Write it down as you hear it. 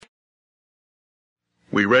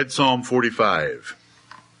We read Psalm 45.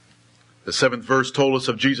 The 7th verse told us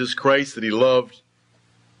of Jesus Christ that he loved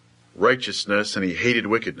righteousness and he hated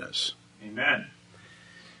wickedness. Amen.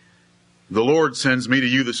 The Lord sends me to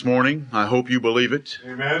you this morning. I hope you believe it.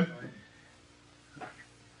 Amen.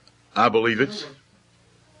 I believe it.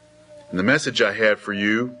 And the message I have for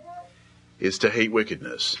you is to hate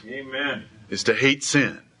wickedness. Amen. Is to hate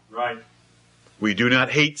sin. Right. We do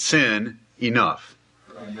not hate sin enough.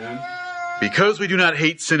 Amen. Because we do not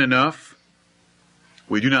hate sin enough,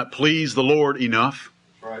 we do not please the Lord enough.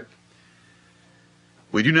 Right.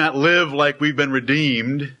 We do not live like we've been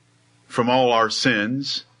redeemed from all our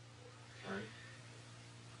sins. Right.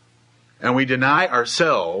 And we deny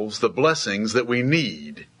ourselves the blessings that we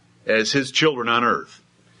need as His children on earth.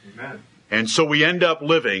 Amen. And so we end up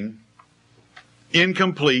living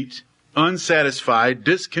incomplete, unsatisfied,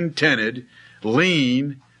 discontented,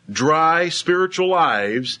 lean, dry spiritual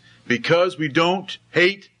lives because we don't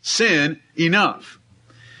hate sin enough.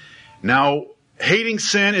 Now, hating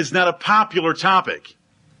sin is not a popular topic.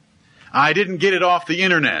 I didn't get it off the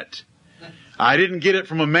internet. I didn't get it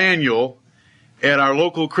from a manual at our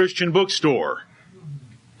local Christian bookstore.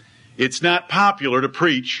 It's not popular to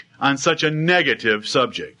preach on such a negative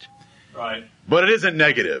subject. Right. But it isn't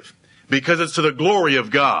negative because it's to the glory of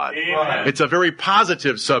God. Amen. It's a very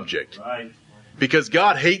positive subject Right. because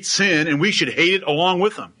God hates sin and we should hate it along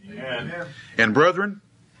with Him. Amen. And brethren,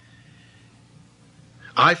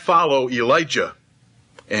 I follow Elijah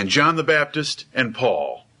and John the Baptist and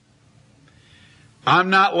Paul. I'm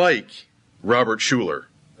not like Robert Schuller.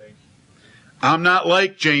 I'm not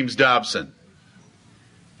like James Dobson.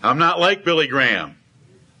 I'm not like Billy Graham.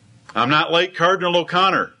 I'm not like Cardinal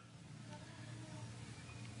O'Connor.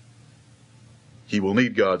 He will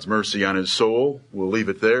need God's mercy on his soul. We'll leave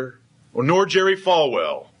it there. Or nor Jerry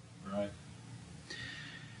Falwell. Right.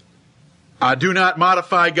 I do not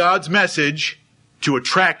modify God's message to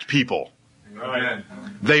attract people. Right.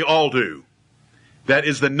 They all do. That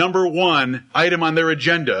is the number one item on their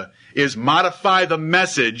agenda, is modify the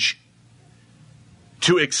message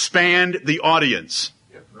to expand the audience.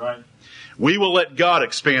 Right. We will let God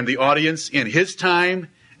expand the audience in His time,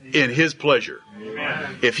 in His pleasure.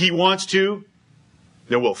 Amen. If He wants to,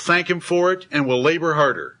 then we'll thank Him for it and we'll labor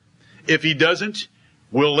harder. If He doesn't,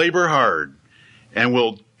 we'll labor hard and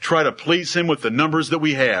we'll try to please Him with the numbers that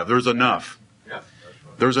we have. There's enough.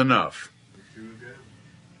 There's enough.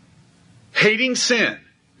 Hating sin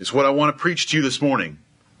is what I want to preach to you this morning.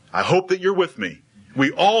 I hope that you're with me.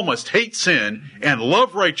 We all must hate sin and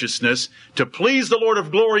love righteousness to please the Lord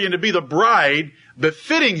of glory and to be the bride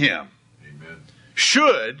befitting Him. Amen.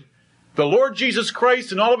 Should the Lord Jesus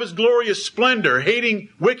Christ in all of His glorious splendor, hating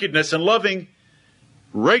wickedness and loving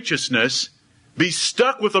righteousness, be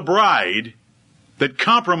stuck with a bride that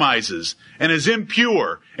compromises and is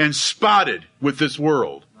impure and spotted with this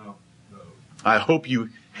world? No. I hope you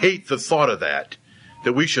hate the thought of that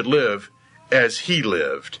we should live as He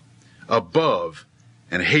lived, above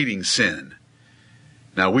and hating sin.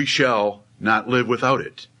 Now we shall not live without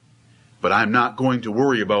it, but I'm not going to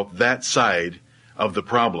worry about that side of the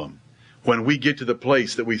problem. When we get to the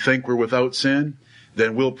place that we think we're without sin,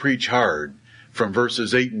 then we'll preach hard from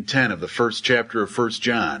verses 8 and 10 of the first chapter of 1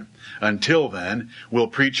 John. Until then, we'll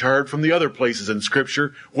preach hard from the other places in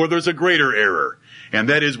Scripture where there's a greater error, and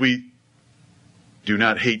that is we do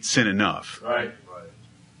not hate sin enough. Right.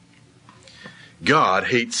 God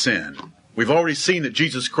hates sin. We've already seen that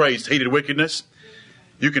Jesus Christ hated wickedness.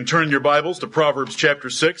 You can turn in your Bibles to Proverbs chapter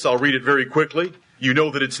 6. I'll read it very quickly. You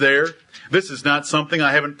know that it's there. This is not something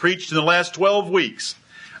I haven't preached in the last 12 weeks.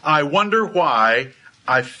 I wonder why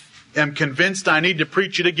I am convinced I need to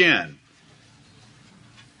preach it again.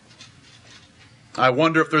 I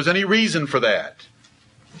wonder if there's any reason for that.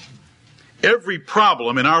 Every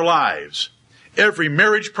problem in our lives, every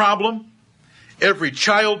marriage problem, every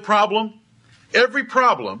child problem, every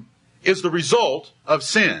problem is the result of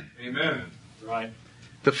sin. Amen. Right.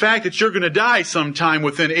 The fact that you're going to die sometime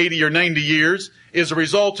within 80 or 90 years is a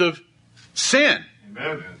result of sin.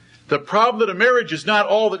 Amen. The problem that a marriage is not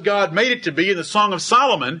all that God made it to be in the Song of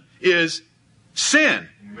Solomon is sin.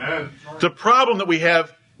 Amen. The problem that we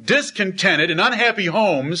have discontented and unhappy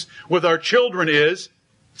homes with our children is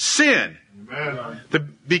sin. Amen.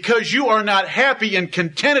 Because you are not happy and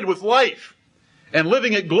contented with life and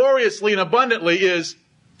living it gloriously and abundantly is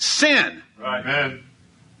sin. Right. Amen.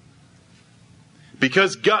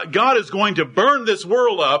 Because God is going to burn this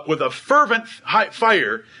world up with a fervent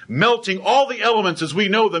fire, melting all the elements as we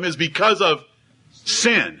know them is because of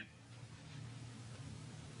sin.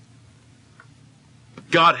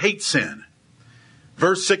 God hates sin.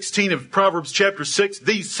 Verse 16 of Proverbs chapter 6,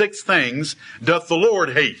 these 6 things doth the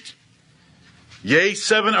Lord hate. Yea,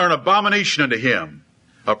 7 are an abomination unto him,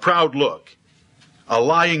 a proud look, a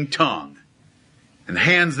lying tongue, and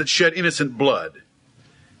hands that shed innocent blood,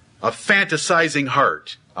 a fantasizing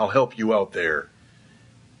heart. I'll help you out there.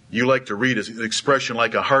 You like to read an expression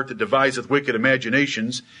like a heart that deviseth wicked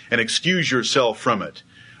imaginations, and excuse yourself from it.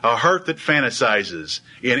 A heart that fantasizes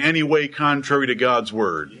in any way contrary to God's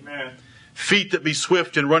word. Amen. Feet that be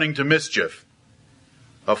swift in running to mischief.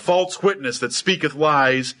 A false witness that speaketh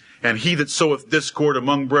lies, and he that soweth discord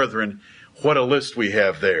among brethren. What a list we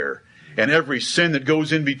have there. And every sin that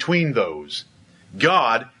goes in between those.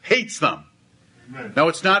 God hates them. Amen. Now,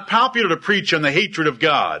 it's not popular to preach on the hatred of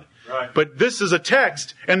God. Right. But this is a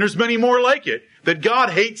text, and there's many more like it, that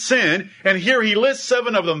God hates sin, and here he lists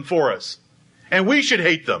 7 of them for us. And we should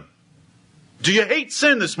hate them. Do you hate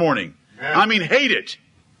sin this morning? Amen. I mean, hate it.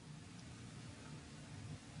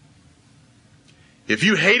 If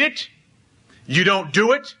you hate it, you don't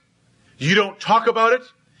do it, you don't talk about it,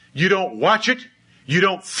 you don't watch it, you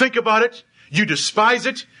don't think about it, you despise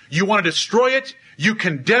it, you want to destroy it, you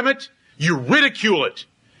condemn it, you ridicule it,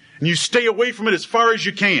 and you stay away from it as far as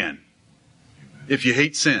you can. If you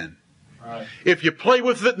hate sin. Right. If you play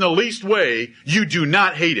with it in the least way, you do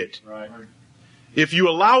not hate it. Right. If you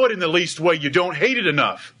allow it in the least way, you don't hate it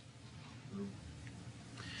enough.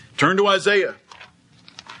 Turn to Isaiah.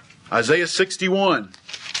 Isaiah 61.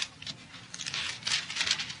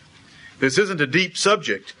 This isn't a deep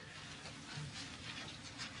subject,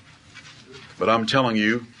 but I'm telling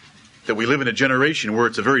you that we live in a generation where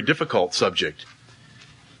it's a very difficult subject.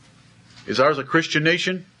 Is ours a Christian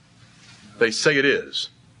nation? They say it is.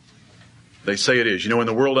 They say it is. You know, in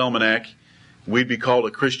the World Almanac, we'd be called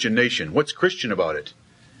a Christian nation. What's Christian about it?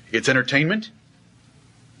 It's entertainment?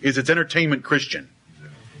 Is its entertainment Christian?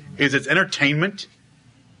 Is its entertainment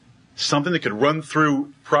something that could run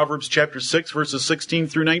through Proverbs chapter 6, verses 16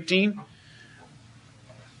 through 19?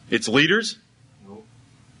 Its leaders?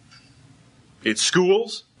 Its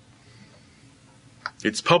schools?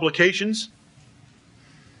 Its publications?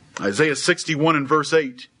 Isaiah 61 and verse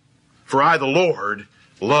 8. For I, the Lord,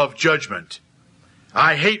 love judgment.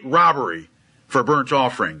 I hate robbery for burnt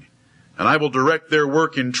offering. And I will direct their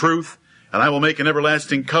work in truth, and I will make an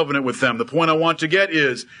everlasting covenant with them. The point I want to get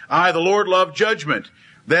is, I, the Lord, love judgment.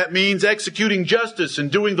 That means executing justice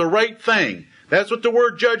and doing the right thing. That's what the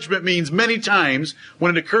word judgment means many times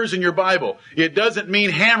when it occurs in your Bible. It doesn't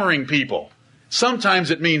mean hammering people.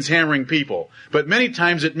 Sometimes it means hammering people, but many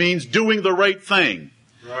times it means doing the right thing.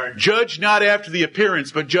 Right. Judge not after the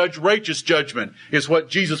appearance, but judge righteous judgment, is what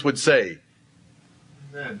Jesus would say.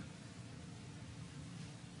 Amen.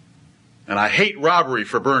 And I hate robbery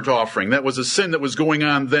for burnt offering. That was a sin that was going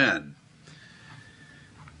on then.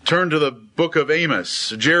 Turn to the book of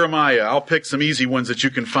Amos, Jeremiah. I'll pick some easy ones that you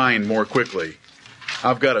can find more quickly.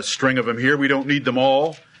 I've got a string of them here. We don't need them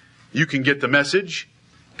all. You can get the message.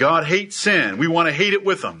 God hates sin. We want to hate it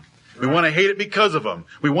with them. We want to hate it because of them.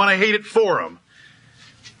 We want to hate it for them.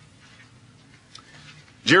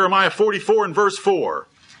 Jeremiah 44 and verse 4.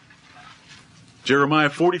 Jeremiah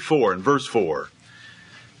 44 and verse 4.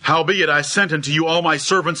 Howbeit I sent unto you all my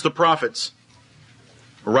servants the prophets,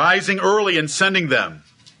 rising early and sending them,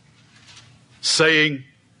 saying,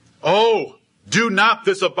 Oh, do not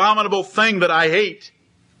this abominable thing that I hate.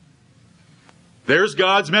 There's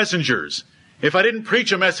God's messengers. If I didn't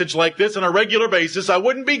preach a message like this on a regular basis, I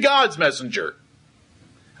wouldn't be God's messenger.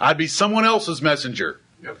 I'd be someone else's messenger.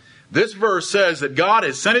 Yep. This verse says that God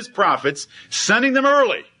has sent his prophets, sending them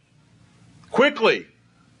early, quickly,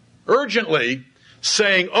 urgently,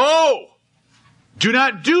 saying, Oh, do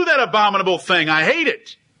not do that abominable thing. I hate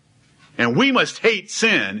it. And we must hate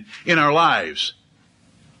sin in our lives.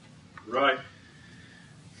 Right.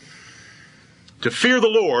 To fear the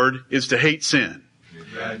Lord is to hate sin.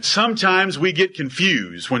 Amen. Sometimes we get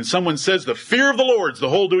confused when someone says the fear of the Lord is the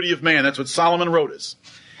whole duty of man. That's what Solomon wrote us.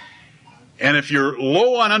 And if you're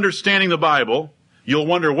low on understanding the Bible, you'll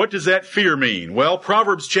wonder, what does that fear mean? Well,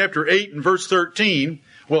 Proverbs chapter 8 and verse 13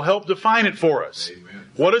 will help define it for us. Amen.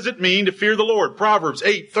 What does it mean to fear the Lord? Proverbs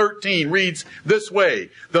 8:13 reads this way: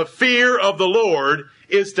 The fear of the Lord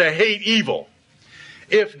is to hate evil.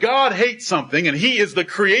 If God hates something, and he is the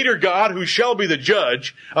creator God who shall be the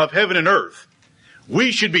judge of heaven and earth,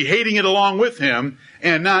 we should be hating it along with him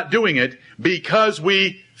and not doing it because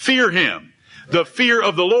we fear him. The fear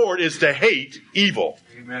of the Lord is to hate evil.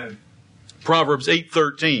 Amen. Proverbs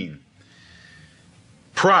 8:13.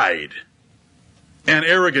 Pride and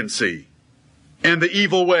arrogancy and the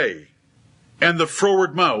evil way and the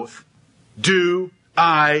froward mouth do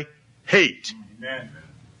I hate. Amen.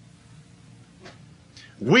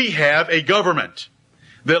 We have a government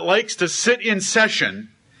that likes to sit in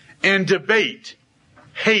session and debate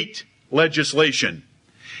hate legislation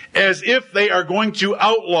as if they are going to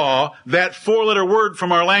outlaw that four-letter word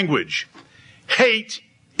from our language. Hate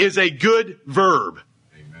is a good verb.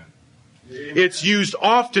 Amen. It's used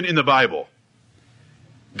often in the Bible.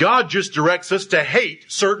 God just directs us to hate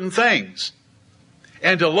certain things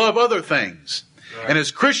and to love other things. Right. And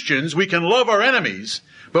as Christians, we can love our enemies,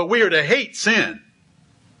 but we are to hate sin.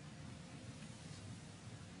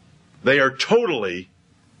 They are totally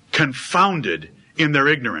confounded in their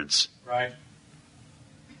ignorance. Right.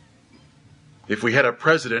 If we had a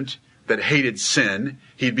president that hated sin,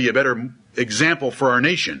 he'd be a better example for our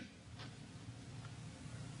nation.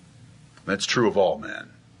 That's true of all men.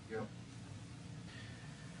 Yep.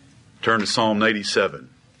 Turn to Psalm 97.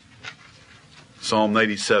 Psalm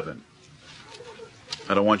 97.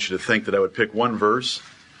 I don't want you to think that I would pick one verse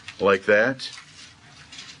like that.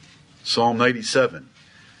 Psalm 97.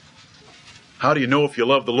 How do you know if you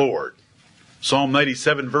love the Lord? Psalm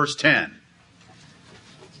 97, verse 10.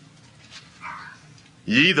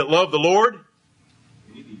 Ye that love the Lord,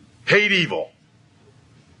 hate evil.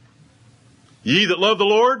 Ye that love the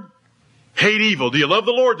Lord, hate evil. Do you love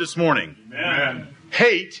the Lord this morning? Amen.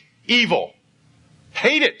 Hate evil.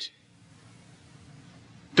 Hate it.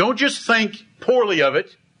 Don't just think poorly of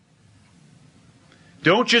it.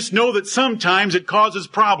 Don't just know that sometimes it causes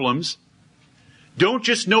problems. Don't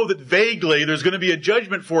just know that vaguely there's going to be a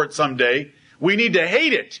judgment for it someday. We need to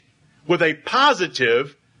hate it with a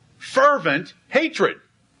positive, fervent hatred,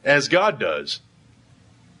 as God does.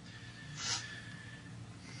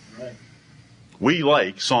 Right. We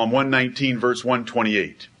like Psalm 119, verse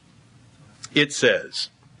 128. It says,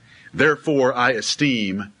 Therefore I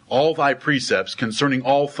esteem all thy precepts concerning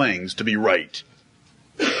all things to be right,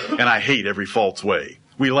 and I hate every false way.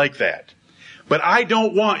 We like that. But I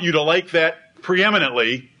don't want you to like that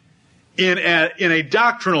preeminently in a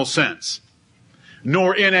doctrinal sense,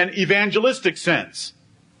 nor in an evangelistic sense,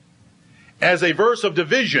 as a verse of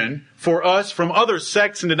division for us from other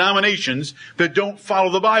sects and denominations that don't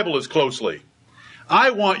follow the Bible as closely.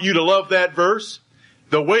 I want you to love that verse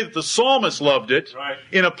the way that the psalmist loved it, Right.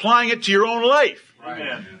 in applying it to your own life.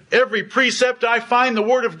 Amen. Every precept I find the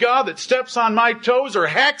Word of God that steps on my toes or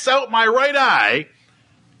hacks out my right eye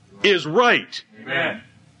is right. Amen.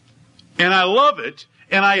 And I love it,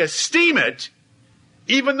 and I esteem it,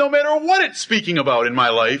 even no matter what it's speaking about in my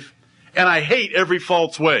life, and I hate every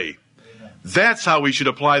false way. That's how we should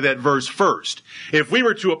apply that verse first. If we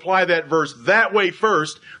were to apply that verse that way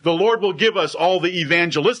first, the Lord will give us all the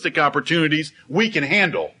evangelistic opportunities we can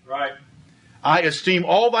handle. Right. I esteem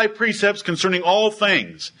all thy precepts concerning all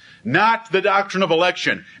things, not the doctrine of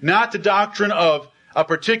election, not the doctrine of a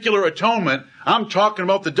particular atonement. I'm talking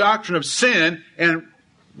about the doctrine of sin and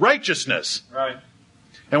righteousness. Right.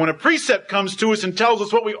 And when a precept comes to us and tells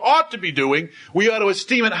us what we ought to be doing, we ought to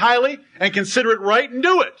esteem it highly and consider it right and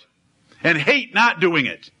do it, and hate not doing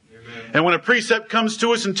it. Amen. And when a precept comes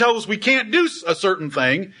to us and tells us we can't do a certain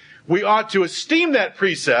thing, we ought to esteem that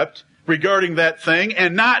precept regarding that thing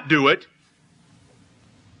and not do it,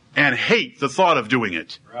 and hate the thought of doing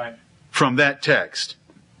it Right. from that text.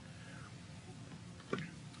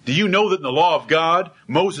 Do you know that in the law of God,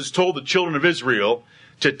 Moses told the children of Israel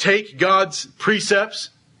to take God's precepts,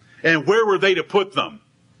 and where were they to put them?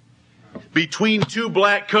 Between two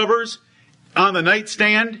black covers on the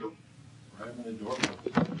nightstand, Right on the door.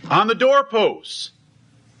 on the doorposts,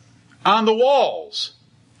 on the walls,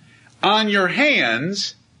 on your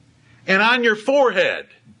hands, and on your forehead.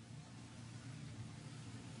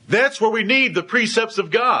 That's where we need the precepts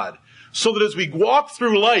of God, so that as we walk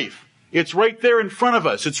through life, it's right there in front of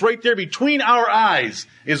us. It's right there between our eyes,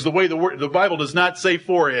 is the way the Bible does not say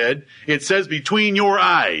forehead. It says between your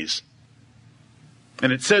eyes.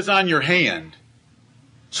 And it says on your hand,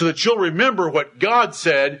 so that you'll remember what God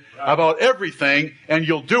said about everything, and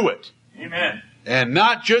you'll do it. Amen. And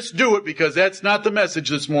not just do it, because that's not the message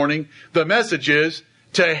this morning. The message is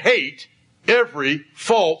to hate every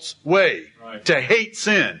false way. Right. To hate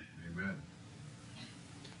sin. Amen.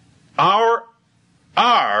 Are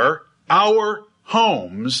our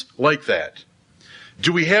homes like that?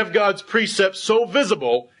 Do we have God's precepts so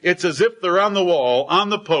visible, it's as if they're on the wall, on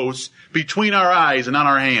the posts, between our eyes and on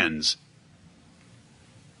our hands?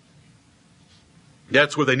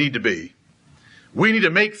 That's where they need to be. We need to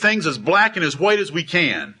make things as black and as white as we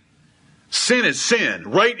can. Sin is sin.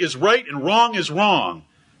 Right is right and wrong is wrong.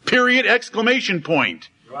 Period, exclamation point.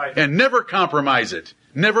 Right. And never compromise it.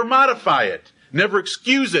 Never modify it. Never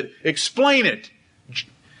excuse it. Explain it.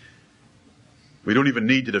 We don't even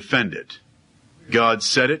need to defend it. God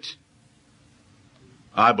said it.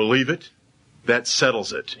 I believe it. That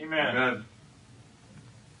settles it. Amen.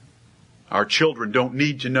 Our children don't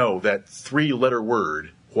need to know that 3-letter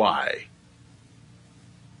word, why,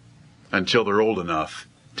 until they're old enough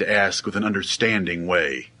to ask with an understanding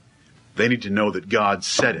way. They need to know that God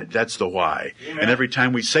said it. That's the why. Amen. And every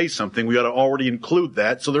time we say something, we ought to already include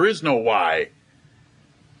that, so there is no why.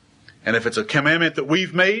 And if it's a commandment that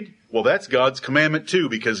we've made, well, that's God's commandment too,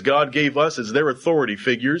 because God gave us as their authority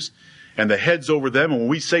figures and the heads over them. And when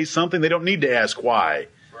we say something, they don't need to ask why.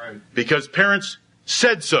 Right. Because parents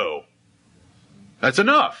said so. That's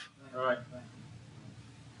enough. Right.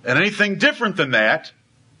 And anything different than that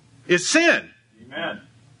is sin. Amen.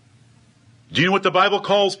 Do you know what the Bible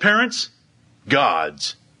calls parents?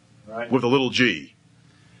 Gods, Right. with a little g.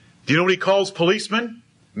 Do you know what he calls policemen,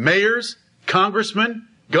 mayors, congressmen,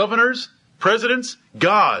 governors, presidents?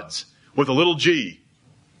 Gods, with a little g.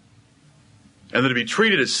 And they're to be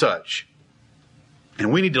treated as such.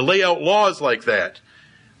 And we need to lay out laws like that.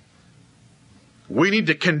 We need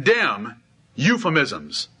to condemn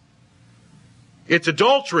euphemisms. It's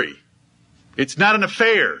adultery. It's not an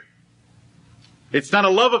affair. It's not a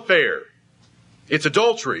love affair. It's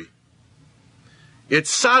adultery. It's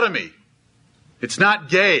sodomy. It's not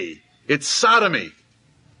gay. It's sodomy.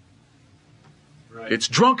 Right. It's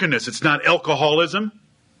drunkenness. It's not alcoholism.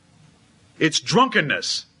 It's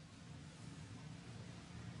drunkenness.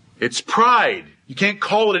 It's pride. You can't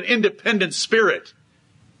call it an independent spirit.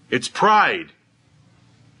 It's pride.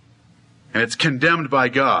 And it's condemned by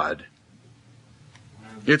God.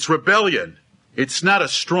 It's rebellion. It's not a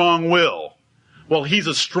strong will. Well, he's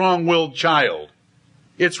a strong-willed child.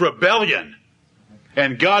 It's rebellion.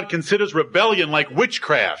 And God considers rebellion like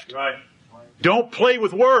witchcraft. Right. Don't play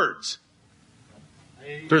with words.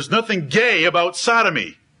 There's nothing gay about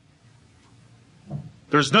sodomy.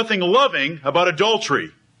 There's nothing loving about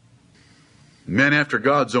adultery. Men after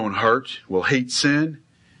God's own heart will hate sin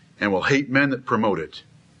and will hate men that promote it.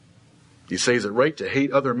 You say, is it right to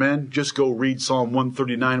hate other men? Just go read Psalm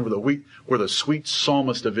 139 where the sweet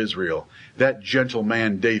psalmist of Israel, that gentle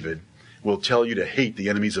man David, will tell you to hate the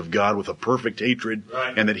enemies of God with a perfect hatred,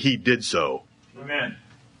 Right. and that he did so. Amen.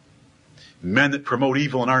 Men that promote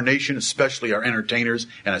evil in our nation, especially our entertainers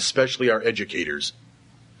and especially our educators,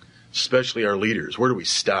 especially our leaders. Where do we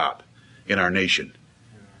stop in our nation?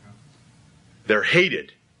 They're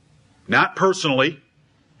hated. Not personally.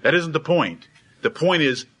 That isn't the point. The point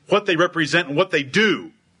is what they represent and what they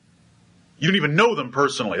do. You don't even know them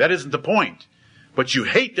personally. That isn't the point. But you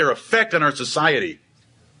hate their effect on our society.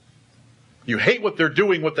 You hate what they're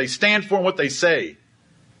doing, what they stand for, and what they say.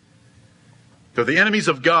 They're the enemies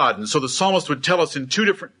of God, and so the psalmist would tell us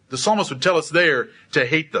there to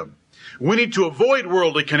hate them. We need to avoid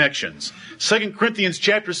worldly connections. 2 Corinthians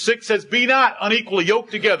chapter 6 says, be not unequally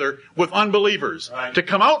yoked together with unbelievers. Right. To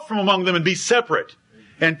come out from among them and be separate.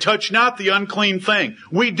 And touch not the unclean thing.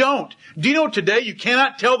 We don't. Do you know today you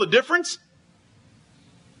cannot tell the difference?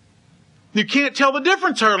 You can't tell the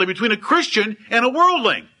difference hardly between a Christian and a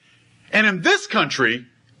worldling. And in this country,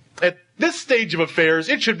 at this stage of affairs,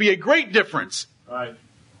 it should be a great difference. Right.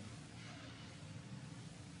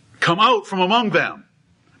 Come out from among them.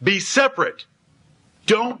 Be separate.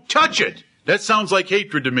 Don't touch it. That sounds like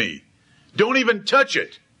hatred to me. Don't even touch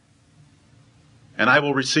it. And I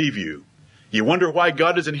will receive you. You wonder why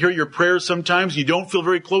God doesn't hear your prayers sometimes? You don't feel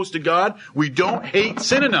very close to God? We don't hate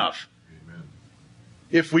sin enough. Amen.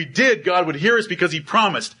 If we did, God would hear us because He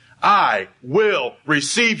promised, I will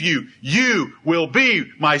receive you. You will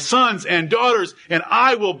be my sons and daughters, and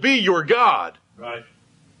I will be your God. Right.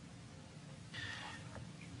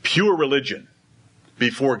 Pure religion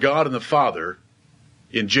before God and the Father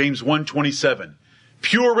in James 1:27.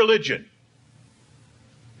 Pure religion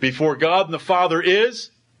before God and the Father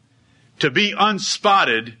is to be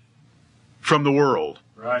unspotted from the world.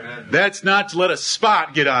 Right. That's not to let a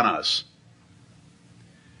spot get on us.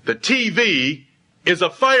 The TV is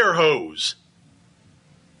a fire hose.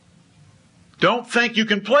 Don't think you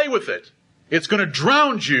can play with it. It's going to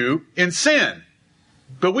drown you in sin.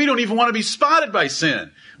 But we don't even want to be spotted by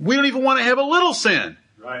sin. We don't even want to have a little sin.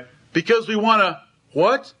 Right. Because we want to,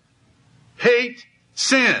 what? Hate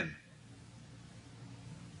sin.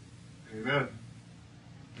 Amen.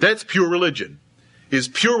 That's pure religion. Is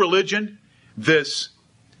pure religion this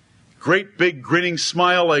great big grinning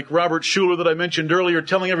smile like Robert Schuller that I mentioned earlier,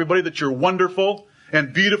 telling everybody that you're wonderful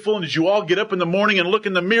and beautiful, and as you all get up in the morning and look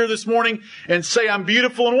in the mirror this morning and say, I'm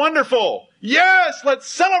beautiful and wonderful. Yes, let's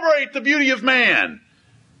celebrate the beauty of man.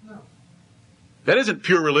 No. That isn't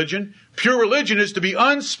pure religion. Pure religion is to be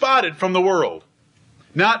unspotted from the world,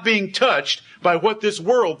 not being touched by what this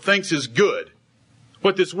world thinks is good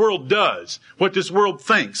what this world does, what this world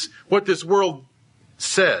thinks, what this world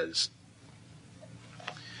says.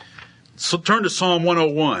 So turn to Psalm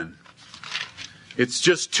 101. It's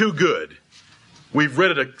just too good. We've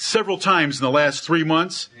read it several times in the last 3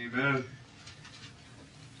 months. Amen.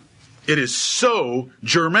 It is so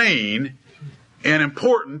germane and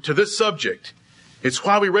important to this subject. It's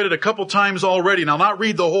why we read it a couple times already. And I'll not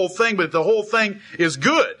read the whole thing, but the whole thing is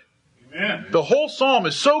good. Amen. The whole psalm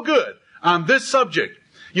is so good on this subject.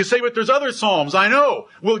 You say, but there's other psalms. I know.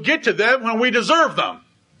 We'll get to them when we deserve them.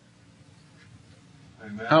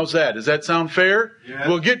 Amen. How's that? Does that sound fair? Yeah.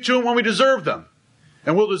 We'll get to them when we deserve them.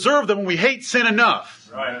 And we'll deserve them when we hate sin enough.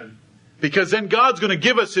 Right. Because then God's going to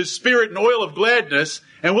give us His Spirit and oil of gladness,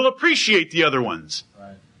 and we'll appreciate the other ones.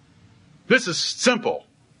 Right. This is simple.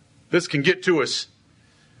 This can get to us.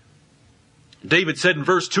 David said in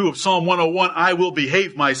verse 2 of Psalm 101, I will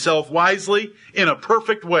behave myself wisely in a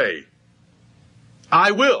perfect way.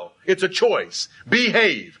 I will. It's a choice.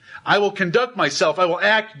 Behave. I will conduct myself. I will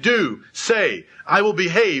act, do, say. I will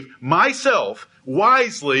behave myself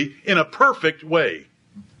wisely in a perfect way.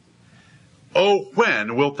 Oh,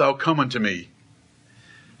 when wilt thou come unto me?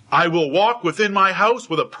 I will walk within my house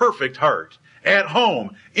with a perfect heart. At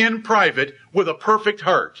home, in private, with a perfect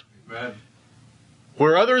heart. Amen.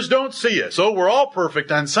 Where others don't see us. Oh, we're all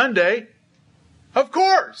perfect on Sunday. Of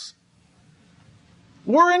course.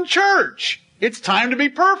 We're in church. It's time to be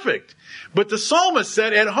perfect. But the psalmist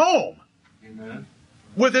said at home. Amen.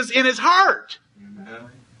 In his heart.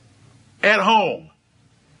 Amen. At home.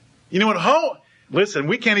 You know, at home, listen,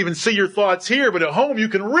 we can't even see your thoughts here, but at home you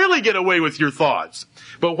can really get away with your thoughts.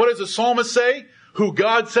 But what does the psalmist say? Who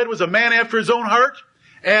God said was a man after his own heart?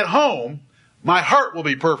 At home, my heart will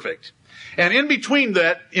be perfect. And in between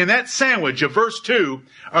that, in that sandwich of verse 2,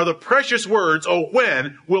 are the precious words, oh,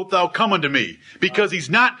 when wilt thou come unto me? Because He's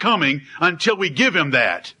not coming until we give Him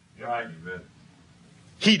that. Right. Amen.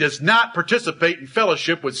 He does not participate in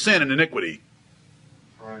fellowship with sin and iniquity.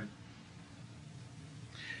 Right.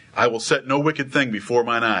 I will set no wicked thing before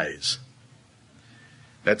mine eyes.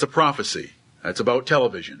 That's a prophecy. That's about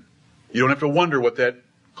television. You don't have to wonder what that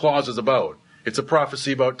clause is about. It's a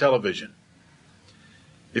prophecy about television.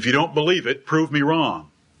 If you don't believe it, prove me wrong.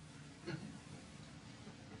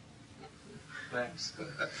 Thanks.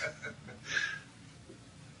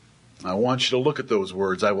 I want you to look at those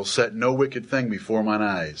words. I will set no wicked thing before mine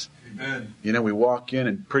eyes. Amen. You know, we walk in,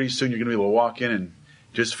 and pretty soon you're going to be able to walk in and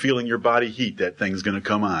just feeling your body heat, that thing's going to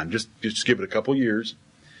come on. Just give it a couple years.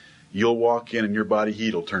 You'll walk in and your body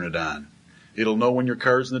heat will turn it on. It'll know when your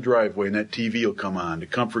car's in the driveway and that TV will come on to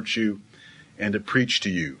comfort you and to preach to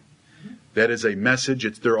you. That is a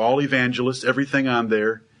message. They're all evangelists, everything on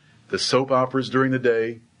there. The soap operas during the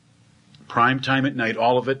day, prime time at night,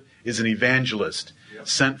 all of it is an evangelist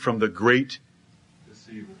sent from the great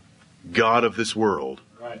Deceiver. God of this world,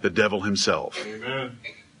 Right. the devil himself, Amen.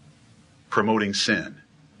 promoting sin.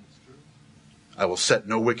 That's true. I will set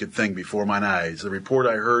no wicked thing before mine eyes. The report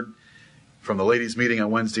I heard from the ladies' meeting on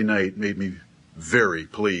Wednesday night made me very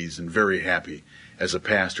pleased and very happy as a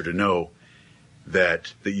pastor to know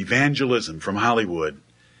that the evangelism from Hollywood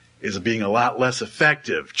is being a lot less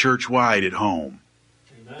effective church-wide at home.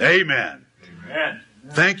 Amen. Amen. Amen.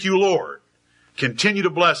 Thank you, Lord. Continue to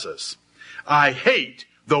bless us. I hate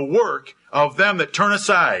the work of them that turn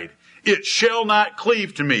aside. It shall not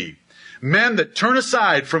cleave to me. Men that turn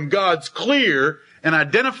aside from God's clear and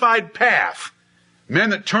identified path. Men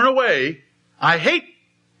that turn away. I hate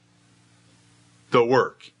the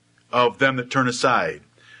work of them that turn aside.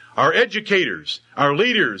 Our educators, our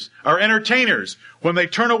leaders, our entertainers, when they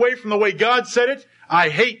turn away from the way God said it, I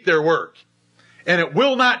hate their work. And it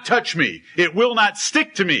will not touch me. It will not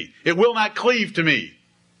stick to me. It will not cleave to me.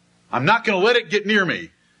 I'm not going to let it get near me.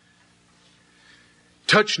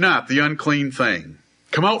 Touch not the unclean thing.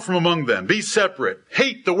 Come out from among them. Be separate.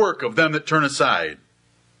 Hate the work of them that turn aside.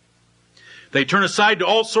 They turn aside to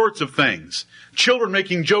all sorts of things. Children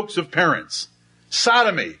making jokes of parents.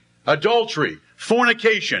 Sodomy. Adultery.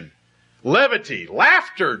 Fornication. Levity.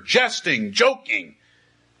 Laughter. Jesting. Joking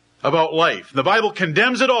about life. The Bible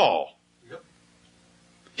condemns it all.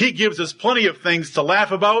 He gives us plenty of things to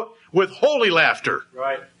laugh about with holy laughter.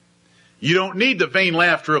 Right. You don't need the vain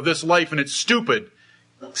laughter of this life and its stupid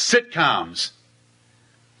sitcoms.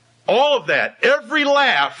 All of that, every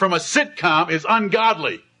laugh from a sitcom is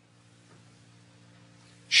ungodly.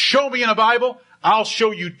 Show me in a Bible, I'll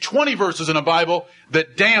show you 20 verses in a Bible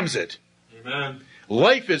that damns it. Amen.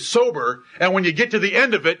 Life is sober, and when you get to the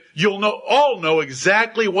end of it, you'll all know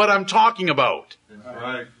exactly what I'm talking about. That's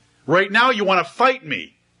right. Right now you want to fight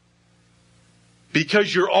me.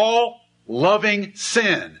 Because you're all loving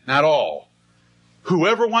sin. Not all.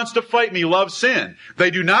 Whoever wants to fight me loves sin.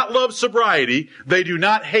 They do not love sobriety. They do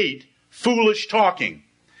not hate foolish talking.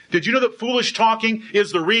 Did you know that foolish talking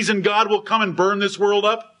is the reason God will come and burn this world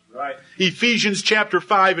up? Right. Ephesians chapter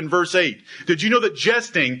 5 and verse 8. Did you know that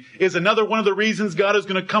jesting is another one of the reasons God is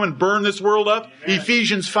going to come and burn this world up? Amen.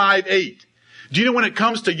 Ephesians 5:8. Do you know when it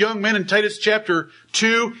comes to young men in Titus chapter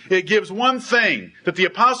 2, it gives one thing that the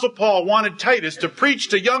Apostle Paul wanted Titus to preach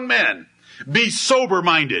to young men. Be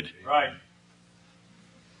sober-minded. Right.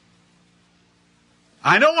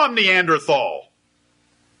 I know I'm Neanderthal.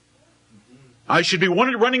 I should be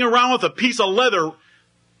running around with a piece of leather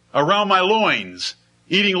around my loins,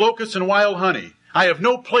 eating locusts and wild honey. I have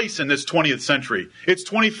no place in this 20th century. It's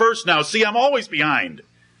 21st now. See, I'm always behind.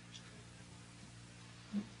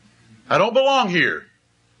 I don't belong here.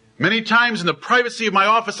 Many times in the privacy of my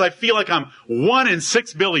office, I feel like I'm 1 in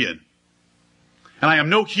 6 billion. And I am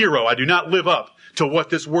no hero. I do not live up to what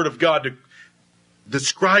this Word of God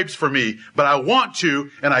describes for me. But I want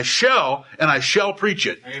to, and I shall preach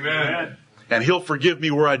it. Amen. And He'll forgive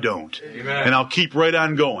me where I don't. Amen. And I'll keep right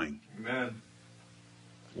on going. Amen.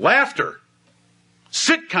 Laughter.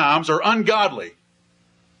 Sitcoms are ungodly.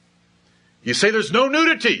 You say there's no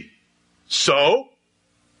nudity. So?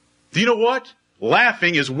 Do you know what?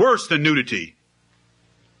 Laughing is worse than nudity.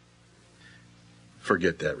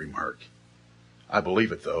 Forget that remark. I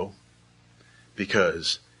believe it though.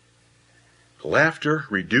 Because laughter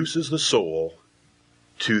reduces the soul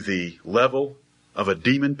to the level of a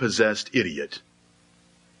demon-possessed idiot.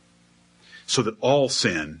 So that all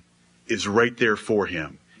sin is right there for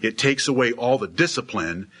him. It takes away all the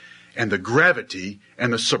discipline and the gravity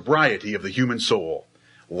and the sobriety of the human soul.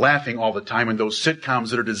 Laughing all the time in those sitcoms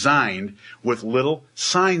that are designed with little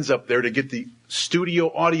signs up there to get the studio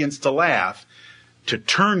audience to laugh, to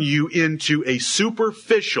turn you into a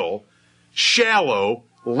superficial, shallow,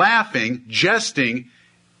 laughing, jesting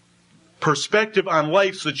perspective on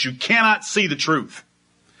life so that you cannot see the truth.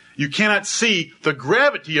 You cannot see the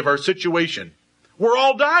gravity of our situation. We're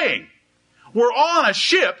all dying. We're all on a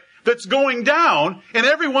ship that's going down and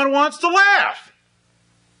everyone wants to laugh.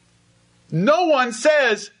 No one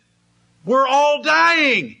says, we're all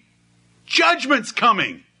dying. Judgment's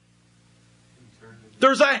coming.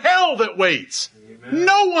 There's a hell that waits. Amen.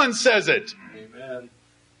 No one says it. Amen.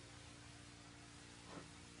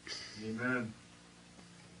 Amen.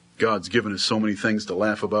 God's given us so many things to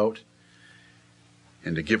laugh about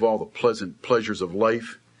and to give all the pleasant pleasures of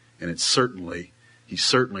life, and He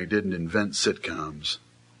certainly didn't invent sitcoms.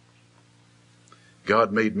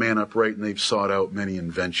 God made man upright and they've sought out many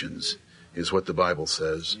inventions, is what the Bible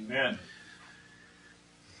says. Amen.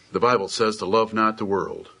 The Bible says to love not the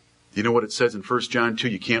world. You know what it says in 1 John 2?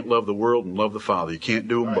 You can't love the world and love the Father. You can't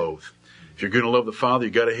do them both. If you're going to love the Father,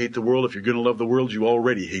 you got to hate the world. If you're going to love the world, you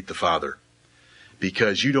already hate the Father.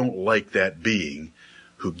 Because you don't like that being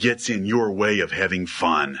who gets in your way of having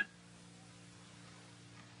fun.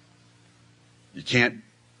 You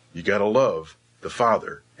got to love the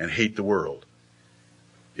Father and hate the world.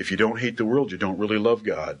 If you don't hate the world, you don't really love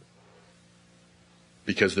God.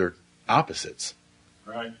 Because they're opposites.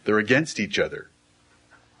 Right. They're against each other.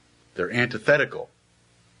 They're antithetical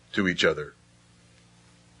to each other.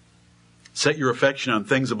 Set your affection on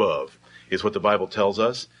things above, is what the Bible tells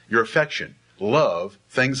us. Your affection. Love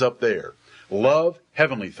things up there. Love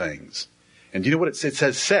heavenly things. And do you know what it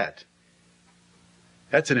says? Set.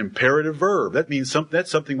 That's an imperative verb. That means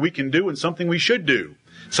that's something we can do and something we should do.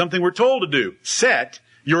 Something we're told to do. Set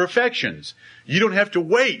your affections. You don't have to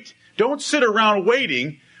wait. Don't sit around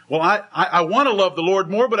waiting. Well, I want to love the Lord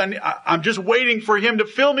more, but I'm just waiting for Him to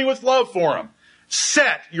fill me with love for Him.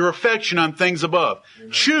 Set your affection on things above.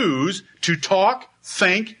 Amen. Choose to talk,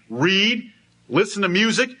 think, read, listen to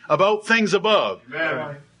music about things above.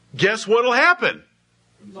 Amen. Guess what will happen?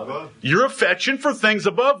 Above. Your affection for things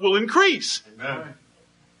above will increase. Amen.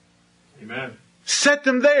 Amen. Set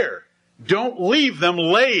them there. Don't leave them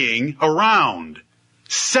laying around.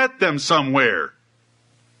 Set them somewhere.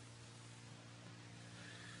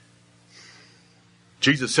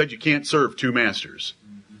 Jesus said you can't serve two masters.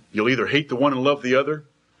 You'll either hate the one and love the other,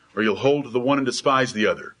 or you'll hold to the one and despise the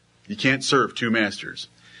other. You can't serve two masters.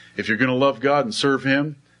 If you're going to love God and serve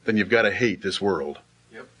Him, then you've got to hate this world.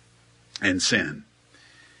 Yep. And sin.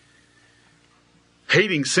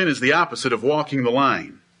 Hating sin is the opposite of walking the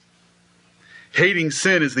line. Hating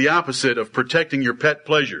sin is the opposite of protecting your pet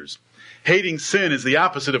pleasures. Hating sin is the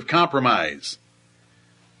opposite of compromise.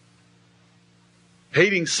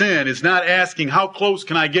 Hating sin is not asking how close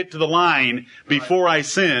can I get to the line before I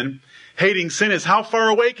sin. Hating sin is how far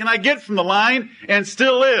away can I get from the line and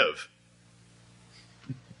still live.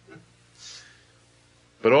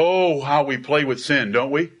 But oh, how we play with sin,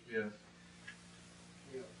 don't we? Yes.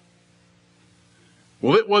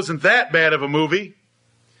 Well, it wasn't that bad of a movie.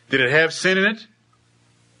 Did it have sin in it?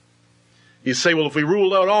 You say, well, if we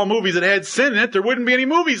ruled out all movies that had sin in it, there wouldn't be any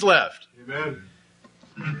movies left. Amen.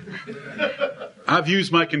 I've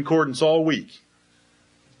used my concordance all week.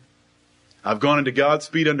 I've gone into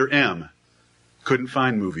Godspeed under M. Couldn't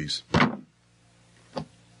find movies.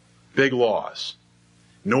 Big loss.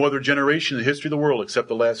 No other generation in the history of the world except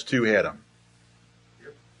the last two had them.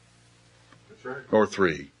 Yep. That's right. Or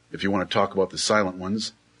three, if you want to talk about the silent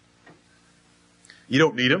ones. You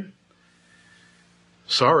don't need them.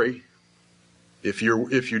 Sorry. If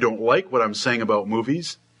you don't like what I'm saying about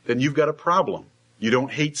movies, then you've got a problem. You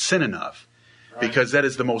don't hate sin enough. Right. Because that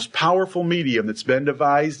is the most powerful medium that's been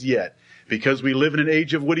devised yet. Because we live in an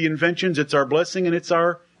age of witty inventions, it's our blessing and it's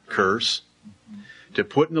our curse. To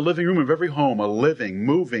put in the living room of every home a living,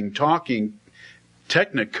 moving, talking,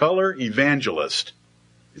 technicolor evangelist.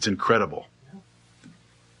 It's incredible.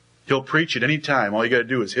 He'll preach at any time. All you got to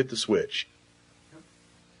do is hit the switch.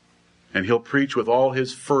 And he'll preach with all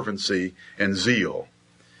his fervency and zeal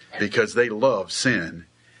because they love sin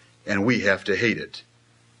and we have to hate it.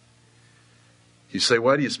 You say,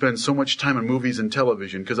 why do you spend so much time on movies and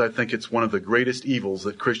television? Because I think it's one of the greatest evils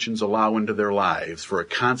that Christians allow into their lives for a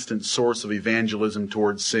constant source of evangelism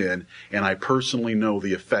towards sin, and I personally know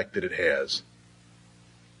the effect that it has.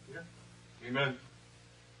 Yeah. Amen.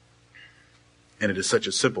 And it is such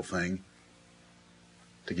a simple thing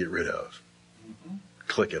to get rid of. Mm-hmm.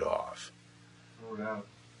 Click it off. Throw it out.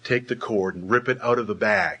 Take the cord and rip it out of the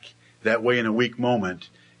back. That way in a weak moment,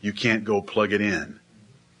 you can't go plug it in.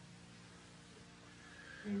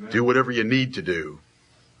 Amen. Do whatever you need to do.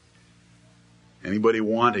 Anybody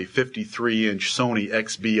want a 53-inch Sony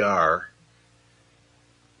XBR?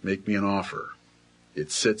 Make me an offer.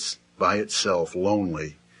 It sits by itself,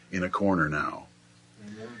 lonely, in a corner now.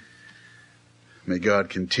 Amen. May God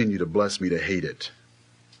continue to bless me to hate it.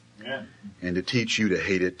 Amen. And to teach you to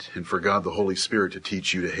hate it, and for God the Holy Spirit to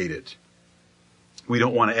teach you to hate it. We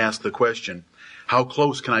don't want to ask the question, how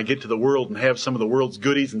close can I get to the world and have some of the world's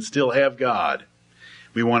goodies and still have God?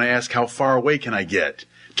 We want to ask, how far away can I get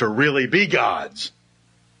to really be God's?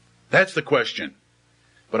 That's the question.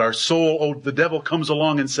 But our soul, the devil comes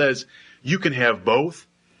along and says, you can have both.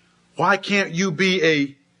 Why can't you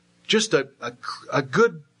be just a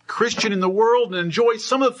good Christian in the world and enjoy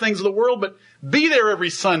some of the things of the world, but be there every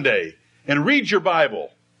Sunday and read your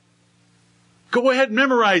Bible? Go ahead and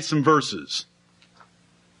memorize some verses.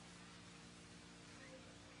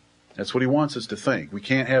 That's what he wants us to think. We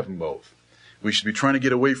can't have them both. We should be trying to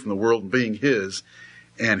get away from the world and being His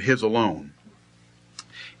and His alone.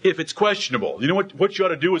 If it's questionable, you know what you ought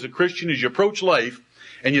to do as a Christian is you approach life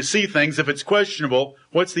and you see things. If it's questionable,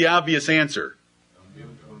 what's the obvious answer?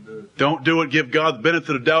 Don't do it. Give God the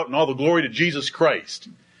benefit of doubt and all the glory to Jesus Christ.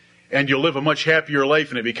 And you'll live a much happier life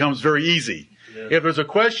and it becomes very easy. Yeah. If there's a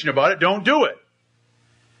question about it, don't do it.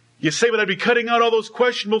 You say, but I'd be cutting out all those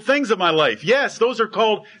questionable things of my life. Yes, those are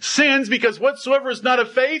called sins because whatsoever is not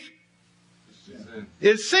of faith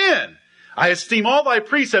is sin. I esteem all thy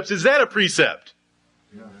precepts. Is that a precept?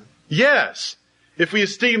 Yeah. Yes. If we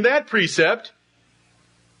esteem that precept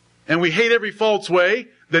and we hate every false way,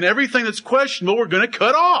 then everything that's questionable we're going to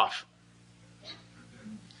cut off.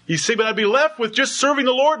 You see, but I'd be left with just serving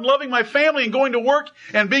the Lord and loving my family and going to work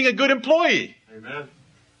and being a good employee. Amen.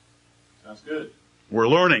 Sounds good. We're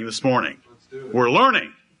learning this morning. Let's do it. We're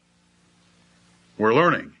learning. We're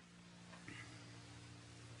learning.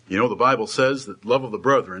 You know, the Bible says that love of the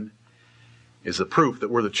brethren is the proof that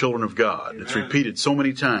we're the children of God. Amen. It's repeated so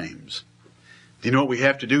many times. Do you know what we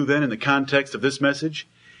have to do then in the context of this message?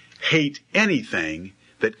 Hate anything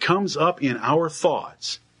that comes up in our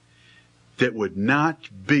thoughts that would not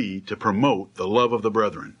be to promote the love of the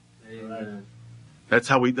brethren. Amen. That's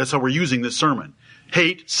how we're using this sermon.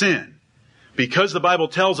 Hate sin. Because the Bible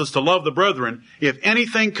tells us to love the brethren, if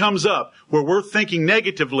anything comes up where we're thinking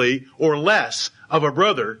negatively or less of a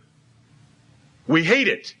brother, we hate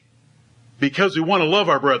it because we want to love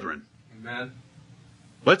our brethren. Amen.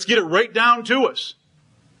 Let's get it right down to us.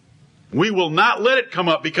 We will not let it come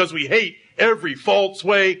up because we hate every false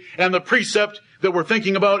way, and the precept that we're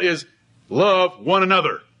thinking about is love one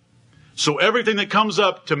another. So everything that comes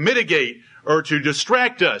up to mitigate or to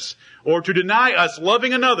distract us or to deny us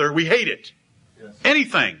loving another, we hate it. Yes.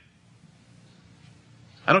 Anything.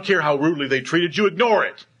 I don't care how rudely they treated you, ignore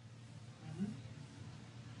it.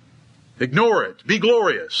 Ignore it. Be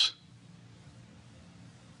glorious.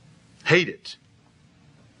 Hate it.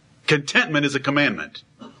 Contentment is a commandment.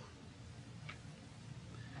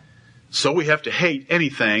 So we have to hate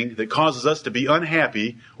anything that causes us to be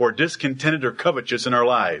unhappy or discontented or covetous in our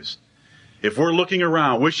lives. If we're looking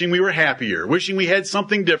around, wishing we were happier, wishing we had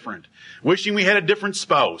something different, wishing we had a different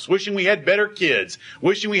spouse, wishing we had better kids,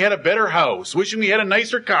 wishing we had a better house, wishing we had a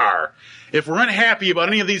nicer car, if we're unhappy about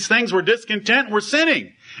any of these things, we're discontent, we're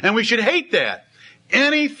sinning. And we should hate that.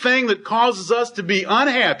 Anything that causes us to be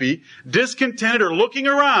unhappy, discontented, or looking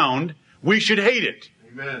around, we should hate it.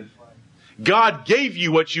 Amen. God gave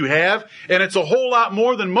you what you have, and it's a whole lot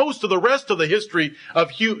more than most of the rest of the history of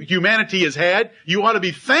humanity has had. You ought to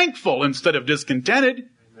be thankful instead of discontented.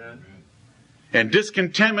 Amen. And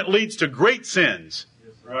discontentment leads to great sins.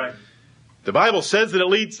 Right. The Bible says that it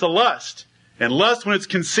leads to lust. And lust, when it's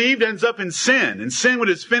conceived, ends up in sin. And sin, when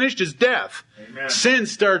it's finished, is death. Amen. Sin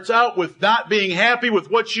starts out with not being happy with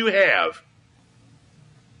what you have.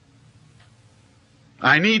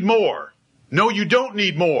 I need more. No, you don't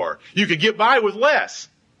need more. You could get by with less.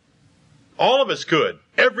 All of us could.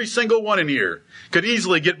 Every single one in here could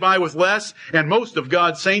easily get by with less. And most of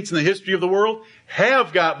God's saints in the history of the world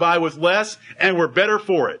have got by with less and were better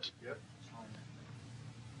for it. Yep.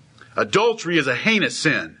 Adultery is a heinous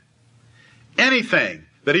sin. Anything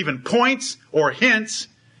that even points or hints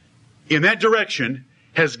in that direction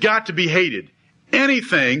has got to be hated.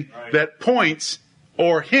 Anything that points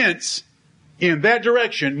or hints in that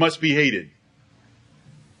direction must be hated.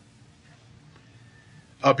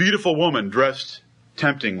 A beautiful woman dressed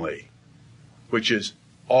temptingly, which is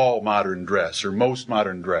all modern dress or most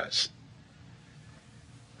modern dress.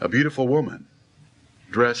 A beautiful woman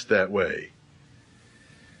dressed that way.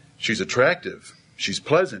 She's attractive. She's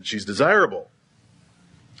pleasant. She's desirable.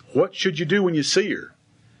 What should you do when you see her?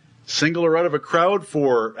 Single her out of a crowd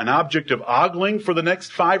for an object of ogling for the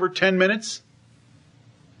next 5 or 10 minutes?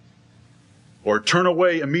 Or turn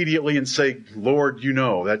away immediately and say, Lord, you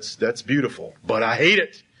know, that's beautiful, but I hate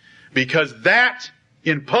it. Because that,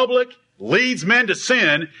 in public, leads men to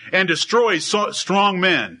sin and destroys strong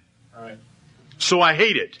men. Right. So I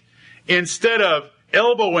hate it. Instead of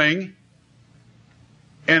elbowing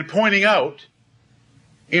and pointing out,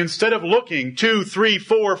 instead of looking 2, 3,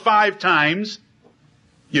 4, 5 times,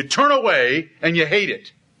 you turn away and you hate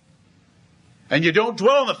it. And you don't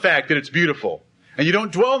dwell on the fact that it's beautiful. And you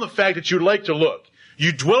don't dwell on the fact that you'd like to look.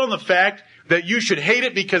 You dwell on the fact that you should hate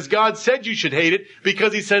it because God said you should hate it,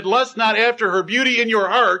 because He said, lust not after her beauty in your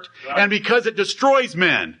heart, and because it destroys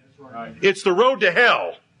men. Right. It's the road to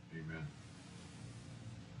hell. Amen.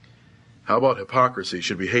 How about hypocrisy?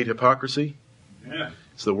 Should we hate hypocrisy? Yeah.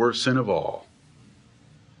 It's the worst sin of all.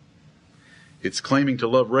 It's claiming to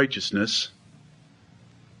love righteousness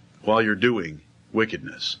while you're doing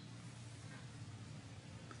wickedness.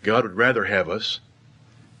 God would rather have us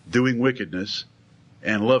doing wickedness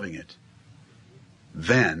and loving it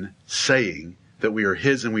than saying that we are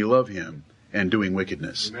His and we love Him and doing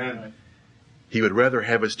wickedness. Amen. He would rather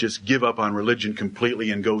have us just give up on religion completely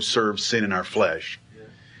and go serve sin in our flesh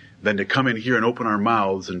than to come in here and open our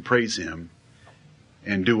mouths and praise Him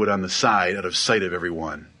and do it on the side out of sight of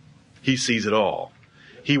everyone. He sees it all.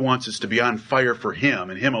 He wants us to be on fire for Him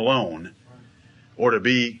and Him alone, or to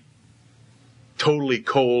be totally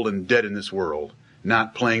cold and dead in this world,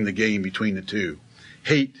 not playing the game between the two.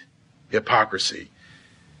 Hate hypocrisy.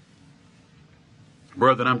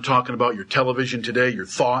 Brethren, I'm talking about your television today, your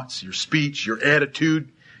thoughts, your speech, your attitude,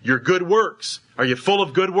 your good works. Are you full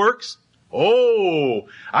of good works? Oh,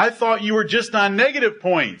 I thought you were just on negative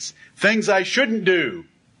points, things I shouldn't do.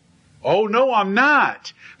 Oh, no, I'm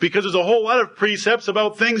not. Because there's a whole lot of precepts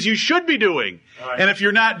about things you should be doing. Right. And if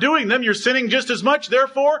you're not doing them, you're sinning just as much.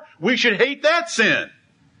 Therefore, we should hate that sin.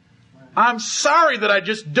 I'm sorry that I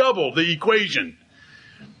just doubled the equation.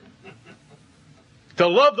 To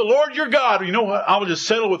love the Lord your God. You know what? I'll just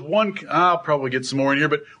settle with one. I'll probably get some more in here,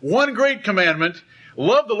 but one great commandment.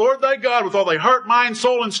 Love the Lord thy God with all thy heart, mind,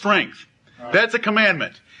 soul, and strength. Right. That's a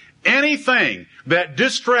commandment. Anything that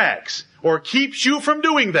distracts or keeps you from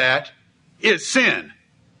doing that is sin.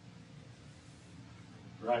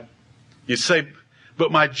 Right. You say,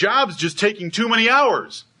 but my job's just taking too many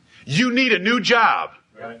hours. You need a new job.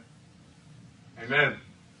 Right. Amen.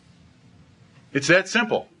 It's that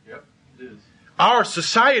simple. Yep, it is. Our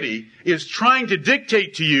society is trying to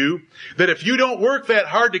dictate to you that if you don't work that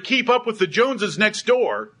hard to keep up with the Joneses next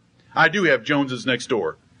door, I do have Joneses next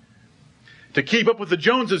door, to keep up with the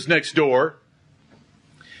Joneses next door,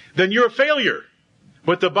 then you're a failure.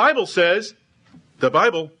 But the Bible says,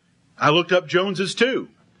 I looked up Joneses too.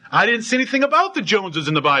 I didn't see anything about the Joneses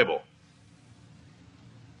in the Bible.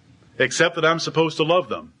 Except that I'm supposed to love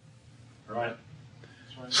them. Right.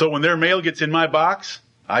 So when their mail gets in my box,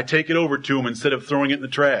 I take it over to them instead of throwing it in the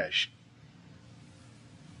trash.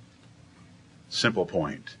 Simple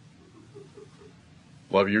point.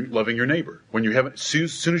 Loving your neighbor. When you have, as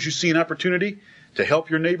soon as you see an opportunity to help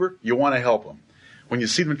your neighbor, you want to help them. When you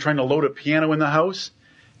see them trying to load a piano in the house,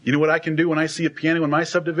 you know what I can do when I see a piano in my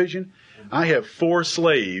subdivision? I have 4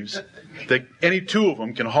 slaves that any 2 of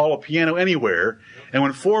them can haul a piano anywhere, and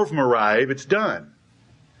when 4 of them arrive, it's done.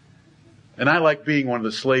 And I like being one of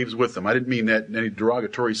the slaves with them. I didn't mean that in any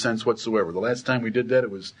derogatory sense whatsoever. The last time we did that, it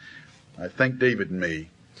was, I think, David and me.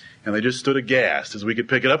 And they just stood aghast as we could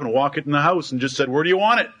pick it up and walk it in the house and just said, where do you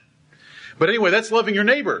want it? But anyway, that's loving your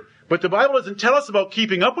neighbor. But the Bible doesn't tell us about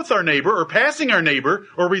keeping up with our neighbor or passing our neighbor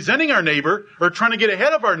or resenting our neighbor or trying to get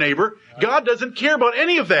ahead of our neighbor. God doesn't care about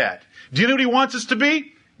any of that. Do you know what He wants us to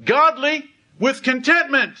be? Godly with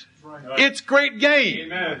contentment. It's great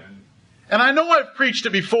gain. Amen. And I know I've preached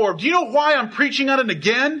it before. Do you know why I'm preaching on it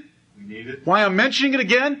again? We need it. Why I'm mentioning it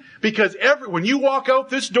again? Because when you walk out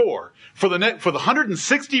this door for the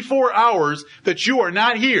 164 hours that you are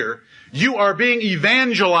not here, you are being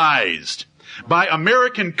evangelized by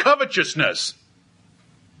American covetousness,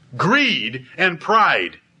 greed, and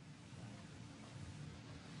pride.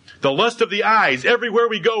 The lust of the eyes. Everywhere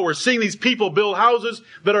we go, we're seeing these people build houses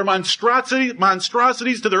that are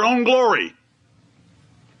monstrosities to their own glory.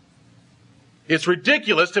 It's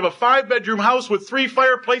ridiculous to have a 5-bedroom house with 3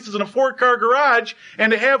 fireplaces and a 4-car garage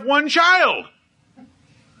and to have 1 child.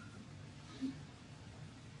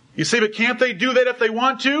 You say, but can't they do that if they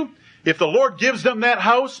want to? If the Lord gives them that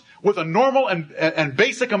house with a normal and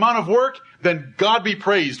basic amount of work, then God be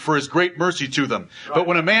praised for His great mercy to them. Right. But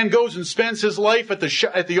when a man goes and spends his life at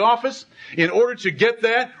the office in order to get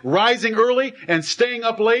that, rising early and staying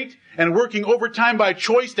up late and working overtime by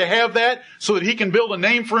choice to have that so that he can build a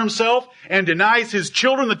name for himself and denies his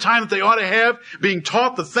children the time that they ought to have, being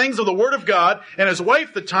taught the things of the Word of God, and his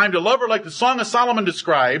wife the time to love her like the Song of Solomon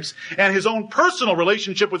describes, and his own personal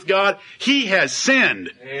relationship with God, he has sinned.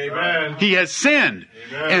 Amen. He has sinned.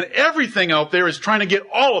 Amen. And everything out there is trying to get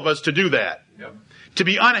all of us to do that. Yep. To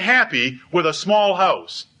be unhappy with a small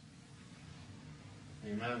house.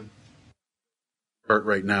 Amen.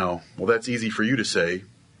 Right now. Well, that's easy for you to say.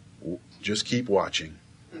 Just keep watching.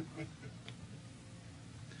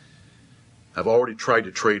 I've already tried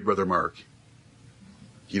to trade Brother Mark.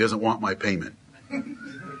 He doesn't want my payment. Even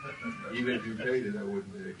if you paid it, I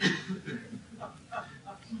wouldn't take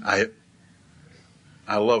it.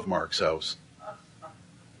 I love Mark's house.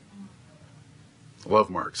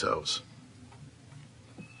 Love Mark's house.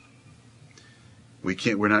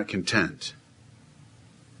 We're not content.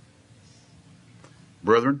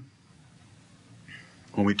 Brethren,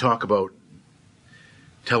 when we talk about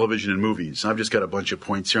television and movies, I've just got a bunch of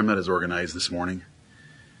points here. I'm not as organized this morning.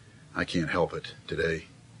 I can't help it today.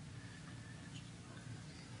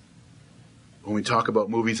 When we talk about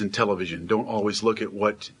movies and television, don't always look at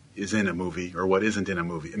what is in a movie or what isn't in a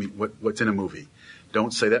movie. I mean, what's in a movie.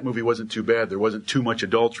 Don't say that movie wasn't too bad. There wasn't too much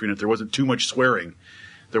adultery in it. There wasn't too much swearing.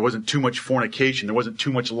 There wasn't too much fornication. There wasn't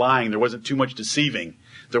too much lying. There wasn't too much deceiving.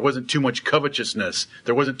 There wasn't too much covetousness.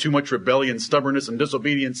 There wasn't too much rebellion, stubbornness, and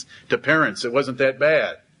disobedience to parents. It wasn't that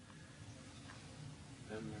bad.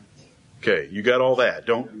 Okay, you got all that.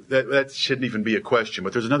 That shouldn't even be a question.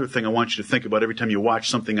 But there's another thing I want you to think about every time you watch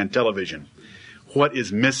something on television. What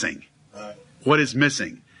is missing? What is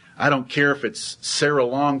missing? I don't care if it's Sarah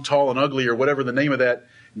Long, Tall and Ugly, or whatever the name of that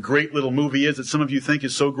great little movie is that some of you think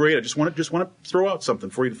is so great. I just want to throw out something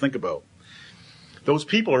for you to think about. Those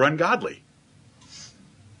people are ungodly.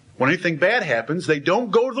 When anything bad happens, they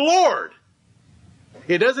don't go to the Lord.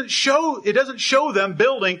 It doesn't show them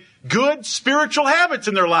building good spiritual habits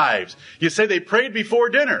in their lives. You say they prayed before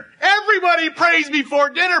dinner. Everybody prays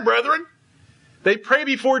before dinner, brethren. They pray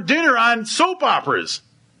before dinner on soap operas.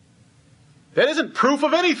 That isn't proof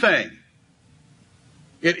of anything.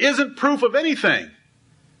 It isn't proof of anything.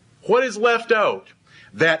 What is left out?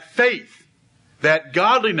 That faith, that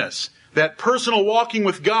godliness, that personal walking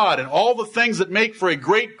with God, and all the things that make for a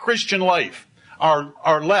great Christian life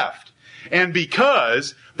are left. And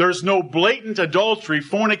because there's no blatant adultery,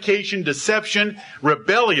 fornication, deception,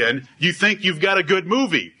 rebellion, you think you've got a good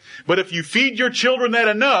movie. But if you feed your children that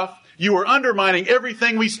enough, you are undermining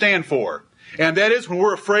everything we stand for. And that is, when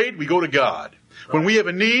we're afraid, we go to God. When we have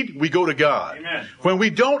a need, we go to God. Amen. When we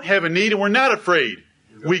don't have a need and we're not afraid,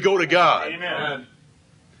 we go to God. Amen.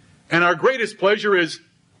 And our greatest pleasure is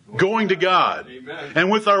going to God. Amen.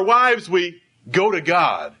 And with our wives, we go to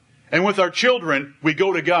God. And with our children, we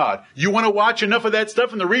go to God. You want to watch enough of that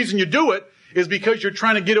stuff, and the reason you do it is because you're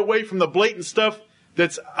trying to get away from the blatant stuff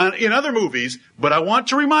that's in other movies. But I want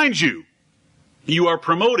to remind you, you are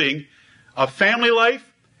promoting a family life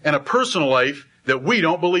and a personal life that we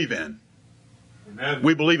don't believe in. Amen.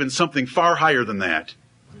 We believe in something far higher than that.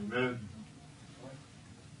 Amen.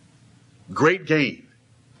 Great gain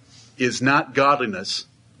is not godliness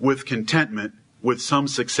with contentment with some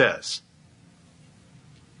success.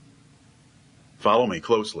 Follow me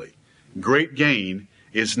closely. Great gain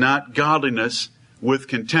is not godliness with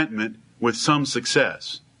contentment with some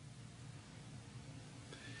success.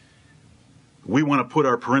 We want to put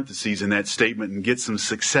our parentheses in that statement and get some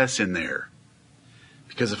success in there.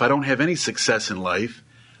 Because if I don't have any success in life,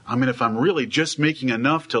 if I'm really just making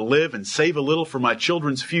enough to live and save a little for my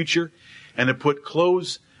children's future and to put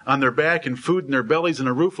clothes on their back and food in their bellies and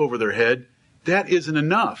a roof over their head, that isn't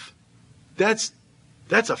enough. That's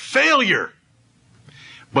a failure.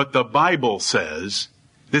 But the Bible says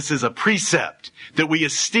this is a precept that we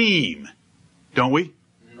esteem, don't we?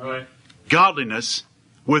 Right. Godliness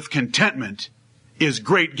with contentment is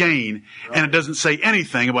great gain, and it doesn't say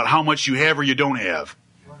anything about how much you have or you don't have.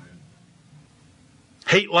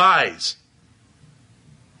 Hate lies.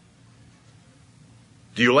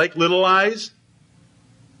 Do you like little lies?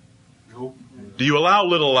 Nope. Do you allow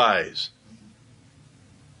little lies?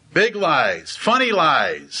 Big lies, funny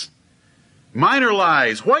lies, minor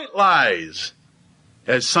lies, white lies,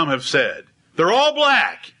 as some have said. They're all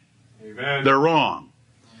black. Amen. They're wrong.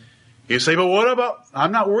 You say, but what about,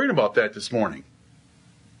 I'm not worried about that this morning.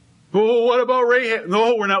 Well, what about Rahab?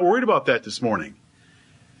 No, we're not worried about that this morning.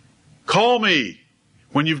 Call me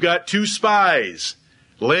when you've got 2 spies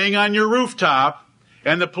laying on your rooftop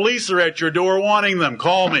and the police are at your door wanting them.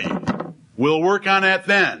 Call me. We'll work on that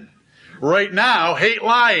then. Right now, hate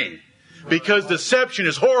lying because deception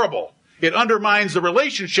is horrible. It undermines the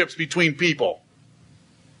relationships between people.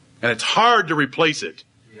 And it's hard to replace it.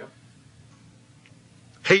 Yep.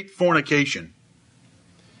 Hate fornication.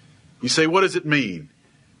 You say, what does it mean?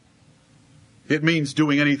 It means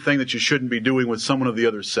doing anything that you shouldn't be doing with someone of the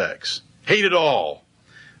other sex. Hate it all.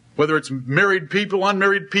 Whether it's married people,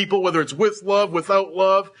 unmarried people, whether it's with love, without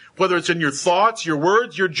love, whether it's in your thoughts, your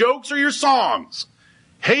words, your jokes, or your songs.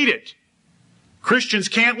 Hate it. Christians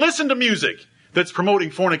can't listen to music that's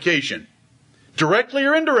promoting fornication. Directly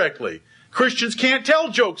or indirectly. Christians can't tell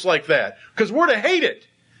jokes like that because we're to hate it.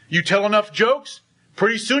 You tell enough jokes,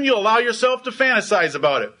 pretty soon you'll allow yourself to fantasize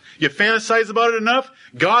about it. You fantasize about it enough,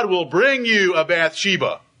 God will bring you a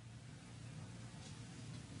Bathsheba.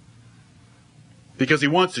 Because He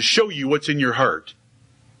wants to show you what's in your heart.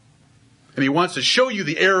 And He wants to show you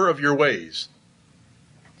the error of your ways.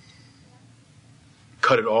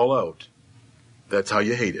 Cut it all out. That's how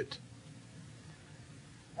you hate it.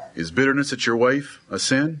 Is bitterness at your wife a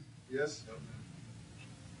sin? Yes.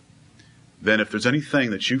 Then if there's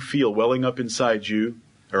anything that you feel welling up inside you,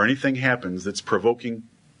 or anything happens that's provoking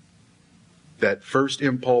that first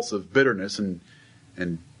impulse of bitterness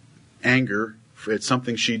and anger at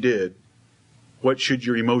something she did, what should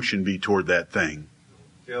your emotion be toward that thing?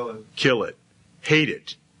 Kill it. Kill it. Hate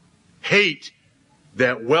it. Hate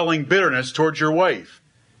that welling bitterness towards your wife.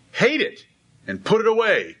 Hate it and put it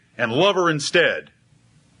away and love her instead.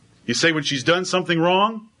 You say when she's done something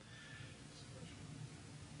wrong,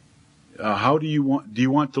 how do you want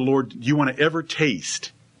to ever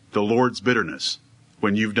taste the Lord's bitterness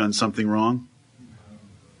when you've done something wrong?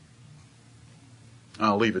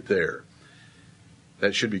 I'll leave it there.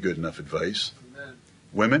 That should be good enough advice. Amen.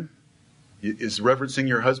 Women, is reverencing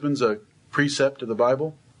your husbands a precept of the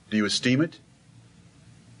Bible? Do you esteem it?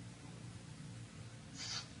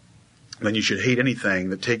 Then you should hate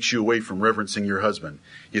anything that takes you away from reverencing your husband.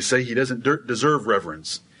 You say he doesn't deserve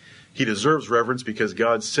reverence. He deserves reverence because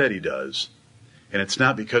God said He does. And it's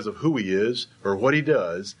not because of who He is or what He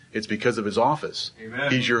does. It's because of His office. Amen.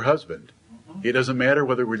 He's your husband. It doesn't matter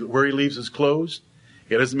where He leaves His clothes.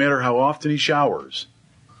 It doesn't matter how often He showers.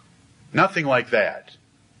 Nothing like that.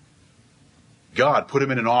 God put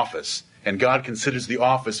Him in an office, and God considers the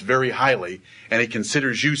office very highly, and He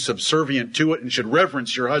considers you subservient to it and should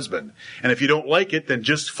reverence your husband. And if you don't like it, then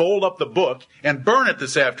just fold up the book and burn it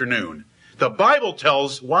this afternoon. The Bible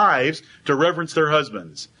tells wives to reverence their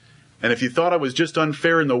husbands. And if you thought I was just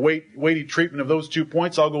unfair in the weighty treatment of those 2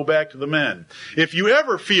 points, I'll go back to the men. If you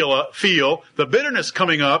ever feel the bitterness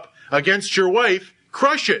coming up against your wife,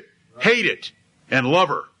 crush it, hate it, and love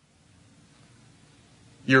her.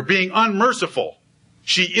 You're being unmerciful.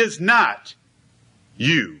 She is not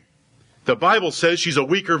you. The Bible says she's a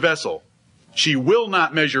weaker vessel. She will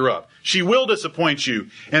not measure up. She will disappoint you.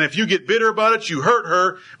 And if you get bitter about it, you hurt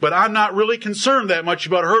her. But I'm not really concerned that much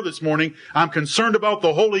about her this morning. I'm concerned about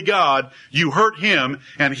the holy God. You hurt Him,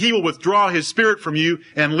 and He will withdraw His Spirit from you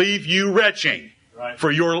and leave you retching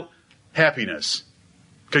for your happiness.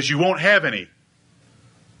 Because you won't have any.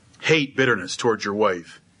 Hate bitterness towards your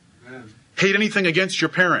wife. Amen. hate anything against your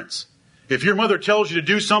parents. If your mother tells you to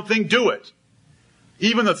do something, do it.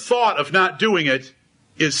 Even the thought of not doing it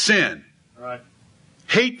is sin. Right.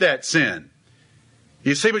 Hate that sin.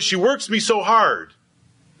 You say, but she works me so hard.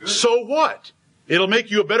 Good. So what? It'll make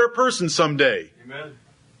you a better person someday. Amen.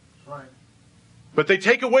 Right. But they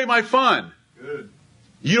take away my fun. Good.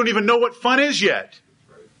 You don't even know what fun is yet.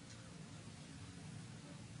 Right.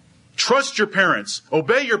 Trust your parents.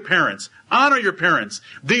 Obey your parents. Honor your parents.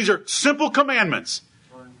 These are simple commandments.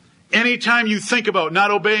 Right. Anytime you think about not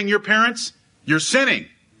obeying your parents, you're sinning.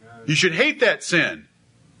 Amen. You should hate that sin.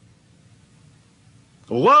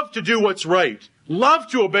 Love to do what's right. Love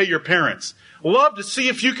to obey your parents. Love to see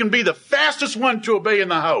if you can be the fastest one to obey in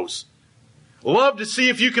the house. Love to see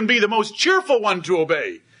if you can be the most cheerful one to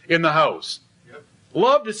obey in the house. Yep.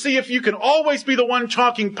 Love to see if you can always be the one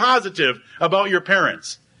talking positive about your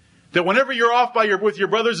parents. That whenever you're off with your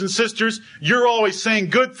brothers and sisters, you're always saying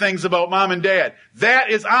good things about mom and dad. That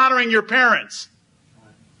is honoring your parents.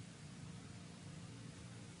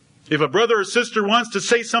 If a brother or sister wants to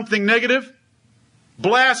say something negative,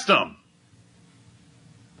 blast them.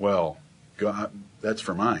 Well, God, that's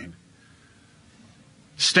for mine.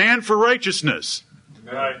 Stand for righteousness.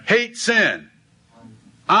 Right. Hate sin.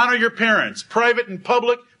 Honor your parents, private and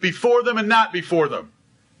public, before them and not before them.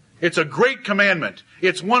 It's a great commandment.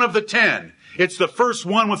 It's one of the 10. It's the first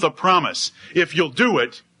one with a promise. If you'll do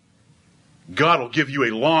it, God will give you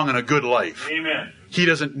a long and a good life. Amen. He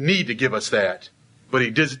doesn't need to give us that, but He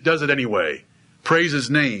does it anyway. Praise His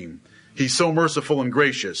name. He's so merciful and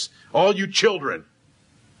gracious. All you children,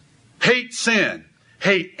 hate sin.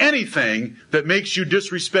 Hate anything that makes you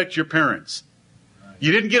disrespect your parents.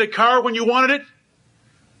 You didn't get a car when you wanted it?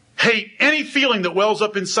 Hate any feeling that wells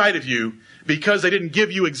up inside of you because they didn't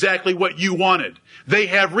give you exactly what you wanted. They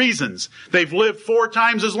have reasons. They've lived 4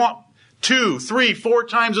 times as long, 2, 3, 4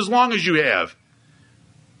 times as long as you have.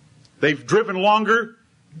 They've driven longer.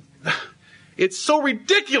 It's so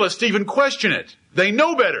ridiculous to even question it. They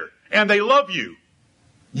know better, and they love you.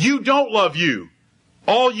 You don't love you.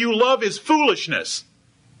 All you love is foolishness.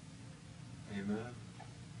 Amen.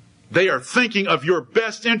 They are thinking of your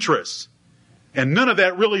best interests. And none of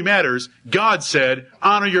that really matters. God said,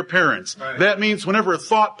 honor your parents. Right. That means whenever a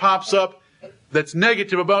thought pops up that's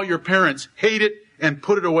negative about your parents, hate it and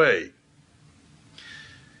put it away.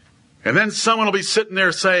 And then someone will be sitting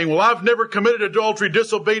there saying, well, I've never committed adultery,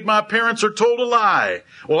 disobeyed my parents, or told a lie.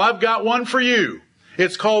 Well, I've got one for you.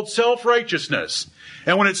 It's called self-righteousness.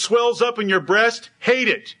 And when it swells up in your breast, hate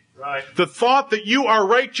it. Right. The thought that you are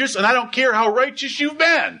righteous, and I don't care how righteous you've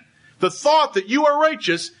been, the thought that you are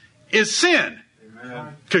righteous is sin.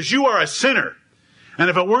 Amen. Because you are a sinner. And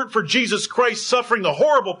if it weren't for Jesus Christ suffering the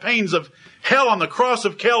horrible pains of hell on the cross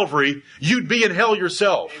of Calvary, you'd be in hell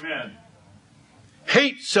yourself. Amen.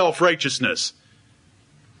 Hate self-righteousness.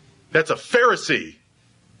 That's a Pharisee.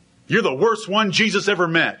 You're the worst one Jesus ever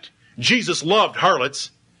met. Jesus loved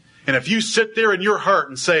harlots. And if you sit there in your heart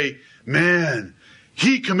and say, man,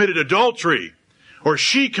 he committed adultery, or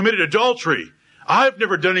she committed adultery, I've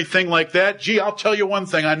never done anything like that. Gee, I'll tell you one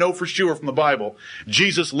thing I know for sure from the Bible.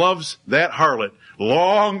 Jesus loves that harlot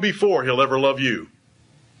long before he'll ever love you.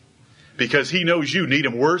 Because he knows you need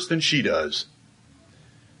him worse than she does.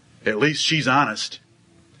 At least she's honest.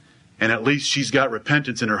 And at least she's got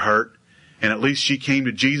repentance in her heart. And at least she came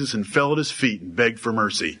to Jesus and fell at his feet and begged for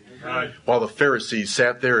mercy. Right. While the Pharisees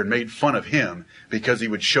sat there and made fun of him because he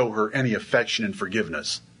would show her any affection and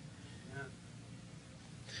forgiveness.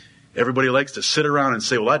 Everybody likes to sit around and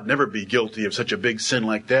say, well, I'd never be guilty of such a big sin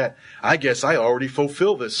like that. I guess I already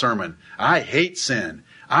fulfill this sermon. I hate sin.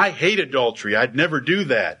 I hate adultery. I'd never do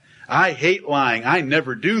that. I hate lying. I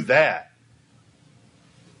never do that.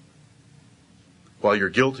 While you're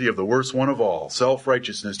guilty of the worst one of all,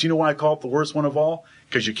 self-righteousness. Do you know why I call it the worst one of all?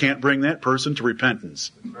 Because you can't bring that person to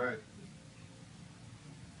repentance. Right.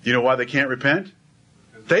 You know why they can't repent?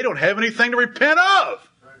 They don't have anything to repent of.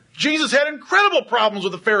 Jesus had incredible problems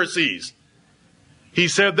with the Pharisees. He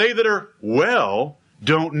said, they that are well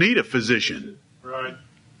don't need a physician. Right.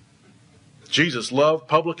 Jesus loved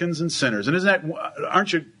publicans and sinners. And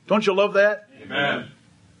don't you love that? Amen.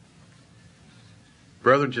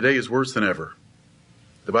 Brethren, today is worse than ever.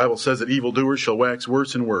 The Bible says that evildoers shall wax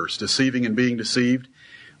worse and worse, deceiving and being deceived.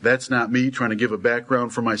 That's not me trying to give a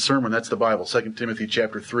background for my sermon. That's the Bible, 2 Timothy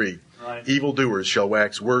chapter 3. Right. Evildoers shall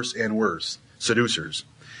wax worse and worse, seducers.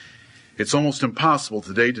 It's almost impossible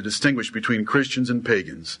today to distinguish between Christians and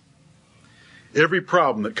pagans. Every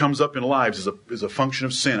problem that comes up in lives is a function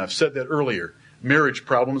of sin. I've said that earlier. Marriage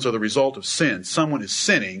problems are the result of sin. Someone is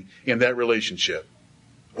sinning in that relationship,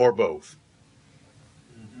 or both.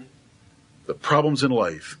 The problems in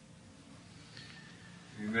life.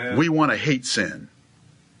 Amen. We want to hate sin.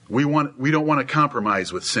 We don't want to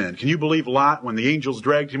compromise with sin. Can you believe Lot, when the angels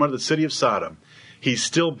dragged him out of the city of Sodom, he's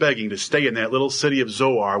still begging to stay in that little city of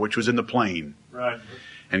Zoar, which was in the plain. Right.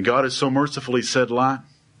 And God has so mercifully said, Lot,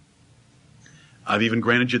 I've even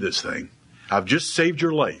granted you this thing. I've just saved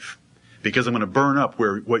your life because I'm going to burn up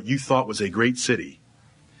what you thought was a great city.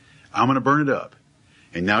 I'm going to burn it up.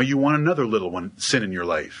 And now you want another little one sin in your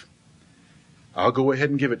life. I'll go ahead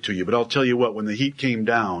and give it to you. But I'll tell you what, when the heat came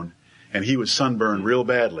down and he was sunburned real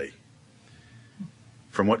badly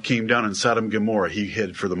from what came down in Sodom and Gomorrah, he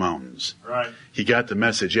hid for the mountains. Right. He got the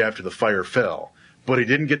message after the fire fell. But he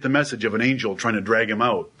didn't get the message of an angel trying to drag him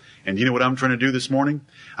out. And you know what I'm trying to do this morning?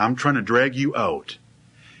 I'm trying to drag you out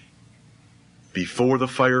before the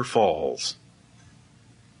fire falls.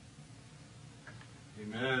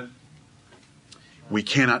 Amen. We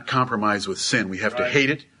cannot compromise with sin. We have to Right. hate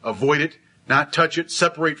it, avoid it, not touch it,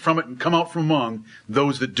 separate from it, and come out from among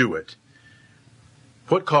those that do it.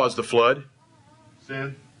 What caused the flood?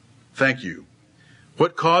 Sin. Thank you.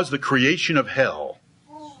 What caused the creation of hell?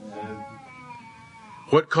 Sin.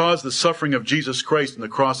 What caused the suffering of Jesus Christ on the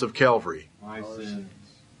cross of Calvary? My sins.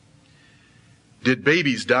 Did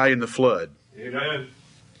babies die in the flood? Amen.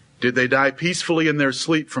 Did they die peacefully in their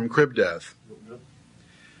sleep from crib death? Yep.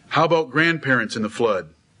 How about grandparents in the flood?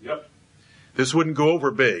 Yep. This wouldn't go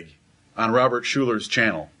over big on Robert Schuller's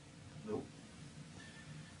channel, Nope.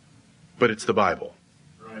 but it's the Bible.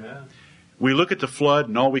 Right now. We look at the flood,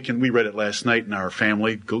 and we read it last night in our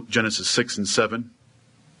family, Genesis 6 and 7.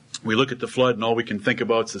 We look at the flood, and all we can think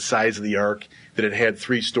about is the size of the ark, that it had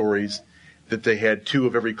 3 stories, that they had 2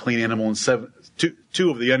 of every clean animal and 2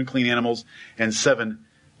 of the unclean animals and 7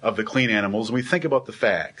 of the clean animals. And we think about the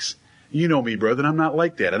facts. You know me, brother, I'm not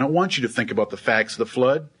like that. I don't want you to think about the facts of the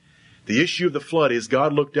flood. The issue of the flood is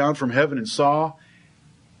God looked down from heaven and saw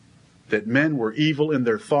that men were evil in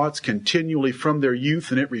their thoughts continually from their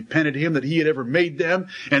youth, and it repented him that he had ever made them.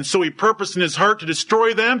 And so he purposed in his heart to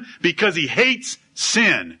destroy them because he hates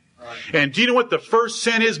sin. Right. And do you know what the first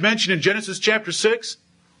sin is mentioned in Genesis chapter 6?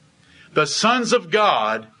 The sons of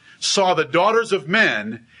God saw the daughters of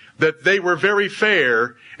men, that they were very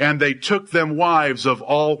fair, and they took them wives of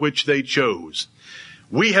all which they chose.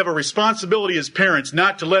 We have a responsibility as parents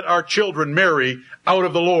not to let our children marry out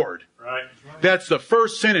of the Lord. Right. That's the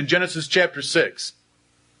first sin in Genesis chapter 6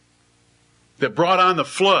 that brought on the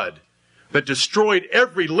flood, that destroyed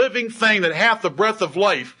every living thing that hath the breath of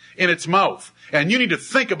life in its mouth. And you need to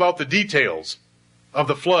think about the details of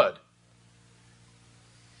the flood.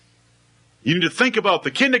 You need to think about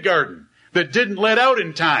the kindergarten that didn't let out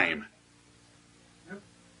in time.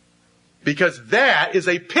 Because that is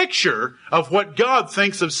a picture of what God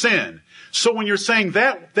thinks of sin. So when you're saying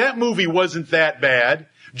that movie wasn't that bad,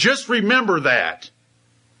 just remember that.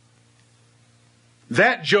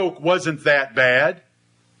 That joke wasn't that bad.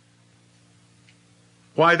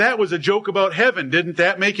 Why, that was a joke about heaven. Didn't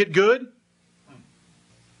that make it good?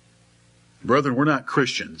 Brethren, we're not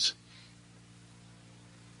Christians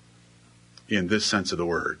in this sense of the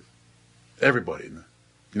word. Everybody in the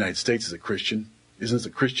United States is a Christian. Isn't this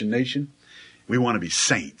a Christian nation? We want to be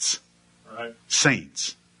saints. Right.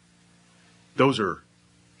 Saints. Those are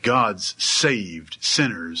God's saved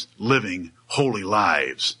sinners living holy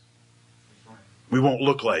lives. We won't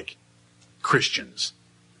look like Christians.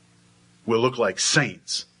 We'll look like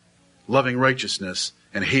saints, loving righteousness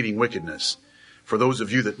and hating wickedness. For those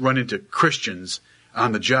of you that run into Christians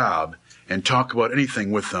on the job and talk about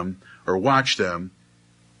anything with them or watch them,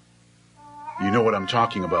 you know what I'm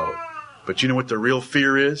talking about. But you know what the real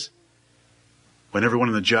fear is? When everyone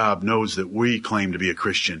on the job knows that we claim to be a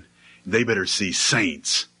Christian, they better see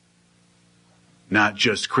saints, not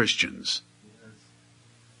just Christians.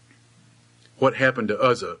 What happened to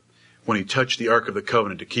Uzzah when he touched the Ark of the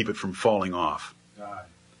Covenant to keep it from falling off? Died.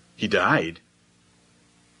 He died.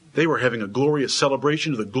 They were having a glorious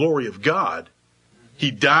celebration of the glory of God.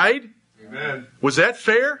 He died? Amen. Was that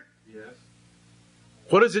fair? Yes.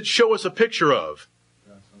 What does it show us a picture of?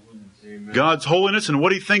 Amen. God's holiness and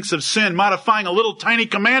what he thinks of sin, modifying a little tiny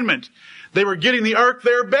commandment. They were getting the ark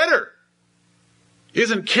there better.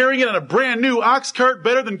 Isn't carrying it on a brand new ox cart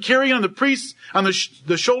better than carrying it on the priests, on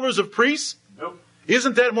the shoulders of priests? Nope.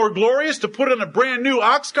 Isn't that more glorious to put it on a brand new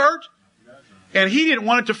ox cart? And he didn't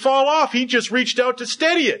want it to fall off. He just reached out to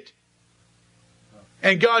steady it.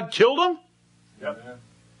 And God killed him? Yep.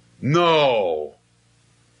 No.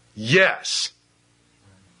 Yes.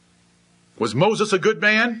 Was Moses a good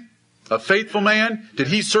man? A faithful man? Did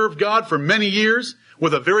he serve God for many years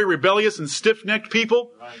with a very rebellious and stiff-necked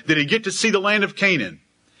people? Right. Did he get to see the land of Canaan?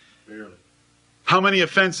 Barely. How many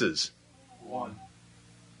offenses? 1.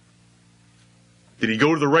 Did he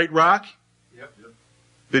go to the right rock? Yep.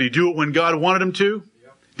 Did he do it when God wanted him to?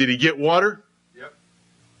 Yep. Did he get water? Yep.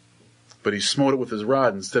 But he smote it with his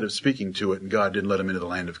rod instead of speaking to it, and God didn't let him into the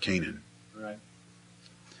land of Canaan. Right.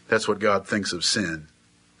 That's what God thinks of sin.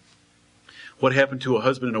 What happened to a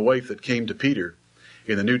husband and a wife that came to Peter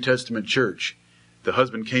in the New Testament church? The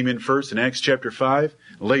husband came in first in Acts chapter 5,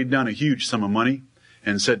 laid down a huge sum of money,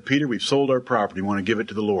 and said, Peter, we've sold our property. We want to give it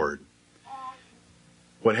to the Lord.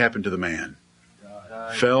 What happened to the man?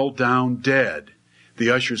 Died. Fell down dead.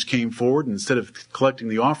 The ushers came forward, and instead of collecting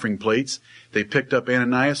the offering plates, they picked up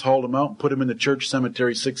Ananias, hauled him out, and put him in the church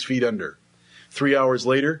cemetery 6 feet under. 3 hours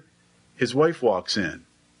later, his wife walks in.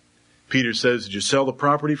 Peter says, did you sell the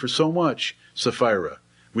property for so much, Sapphira?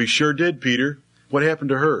 We sure did, Peter. What happened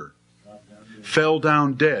to her? Fell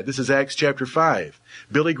down dead. This is Acts chapter 5.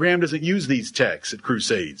 Billy Graham doesn't use these texts at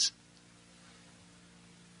crusades.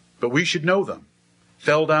 But we should know them.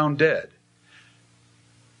 Fell down dead.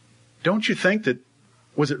 Don't you think that,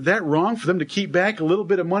 was it that wrong for them to keep back a little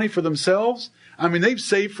bit of money for themselves? I mean, they've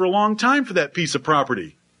saved for a long time for that piece of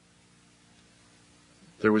property.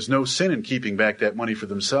 There was no sin in keeping back that money for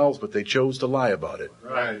themselves, but they chose to lie about it.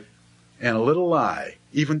 Right. And a little lie.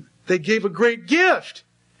 Even, they gave a great gift.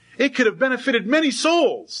 It could have benefited many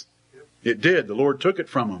souls. It did. The Lord took it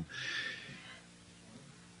from them.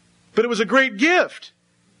 But it was a great gift.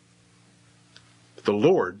 But the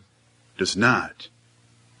Lord does not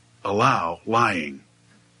allow lying.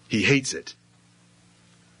 He hates it.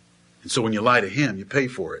 And so when you lie to Him, you pay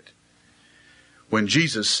for it. When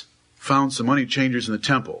Jesus found some money changers in the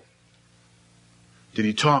temple, did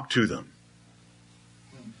He talk to them?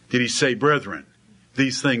 Did He say, brethren,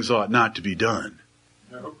 these things ought not to be done?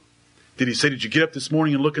 No. Did He say, did you get up this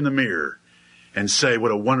morning and look in the mirror and say,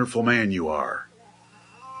 what a wonderful man you are?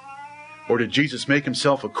 Or did Jesus make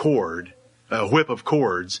Himself a whip of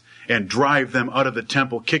cords, and drive them out of the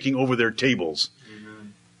temple, kicking over their tables?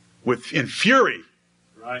 Amen. In fury?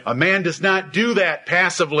 Right. A man does not do that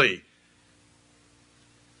passively.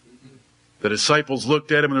 The disciples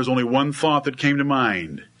looked at Him, and there's only one thought that came to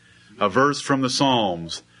mind. A verse from the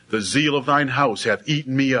Psalms. The zeal of thine house hath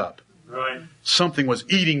eaten me up. Right. Something was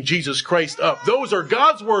eating Jesus Christ up. Those are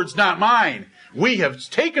God's words, not mine. We have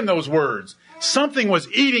taken those words. Something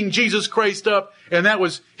was eating Jesus Christ up, and that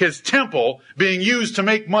was His temple being used to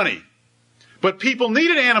make money. But people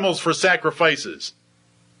needed animals for sacrifices.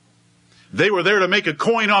 They were there to make a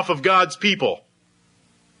coin off of God's people.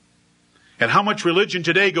 And how much religion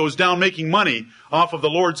today goes down making money off of the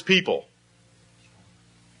Lord's people?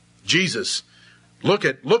 Jesus, look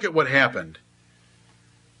at what happened.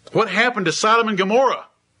 What happened to Sodom and Gomorrah?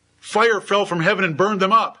 Fire fell from heaven and burned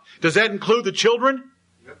them up. Does that include the children?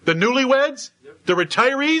 Yep. The newlyweds? Yep. The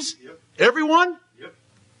retirees? Yep. Everyone? Yep.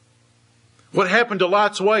 What happened to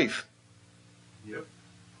Lot's wife? Yep.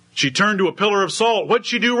 She turned to a pillar of salt. What'd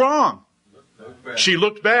she do wrong? Look back. She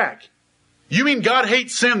looked back. You mean God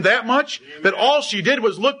hates sin that much? That all she did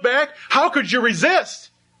was look back? How could you resist?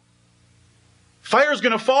 Fire's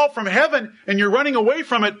going to fall from heaven and you're running away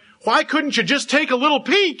from it. Why couldn't you just take a little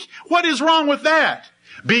peek? What is wrong with that?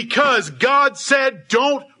 Because God said,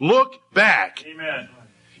 don't look back. Amen.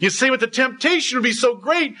 You say, but the temptation would be so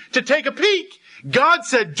great to take a peek. God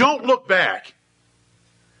said, don't look back.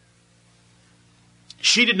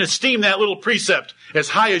 She didn't esteem that little precept as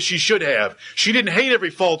high as she should have. She didn't hate every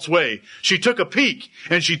false way. She took a peek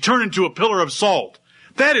and she turned into a pillar of salt.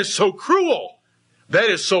 That is so cruel. That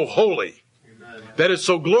is so holy. Amen. That is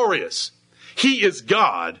so glorious. He is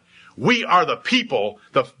God. We are the people,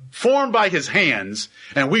 formed by His hands,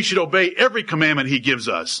 and we should obey every commandment He gives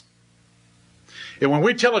us. And when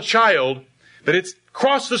we tell a child that it's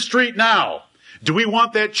cross the street now, do we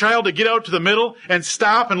want that child to get out to the middle and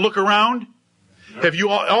stop and look around? Have you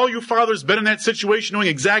all you fathers been in that situation knowing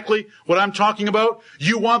exactly what I'm talking about?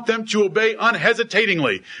 You want them to obey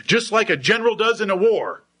unhesitatingly, just like a general does in a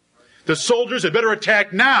war. The soldiers had better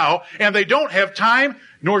attack now, and they don't have time,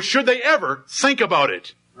 nor should they ever think about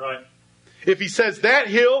it. Right. If he says that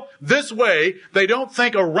hill this way, they don't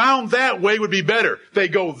think around that way would be better. They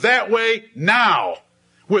go that way now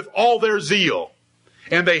with all their zeal.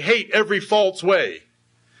 And they hate every false way.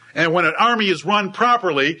 And when an army is run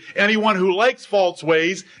properly, anyone who likes false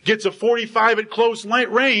ways gets a 45 at close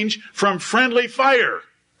range from friendly fire.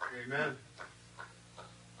 Amen.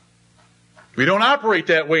 We don't operate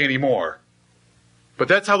that way anymore. But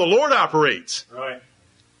that's how the Lord operates. Right.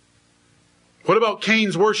 What about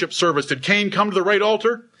Cain's worship service? Did Cain come to the right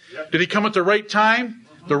altar? Yep. Did he come at the right time?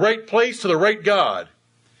 The right place to the right God?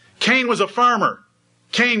 Cain was a farmer.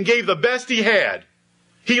 Cain gave the best he had.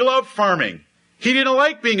 He loved farming. He didn't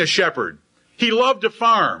like being a shepherd. He loved to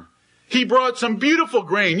farm. He brought some beautiful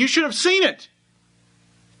grain. You should have seen it.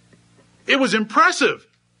 It was impressive.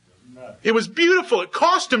 It was beautiful. It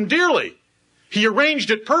cost him dearly. He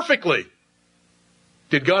arranged it perfectly.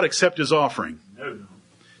 Did God accept his offering? No.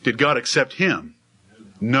 Did God accept him?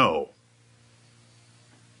 No.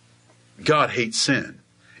 God hates sin.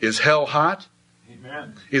 Is hell hot?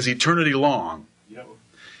 Amen. Is eternity long? Yep.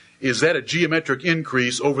 Is that a geometric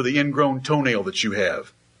increase over the ingrown toenail that you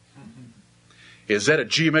have? Is that a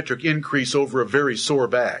geometric increase over a very sore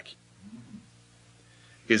back?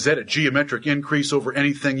 Is that a geometric increase over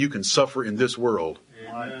anything you can suffer in this world?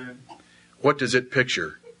 Amen. What does it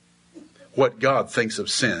picture? What God thinks of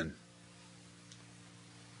sin.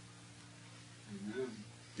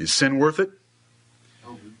 Is sin worth it?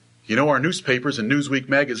 You know, our newspapers and Newsweek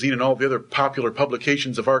magazine and all the other popular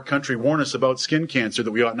publications of our country warn us about skin cancer,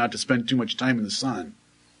 that we ought not to spend too much time in the sun.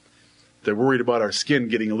 They're worried about our skin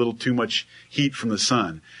getting a little too much heat from the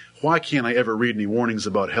sun. Why can't I ever read any warnings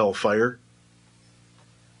about hellfire?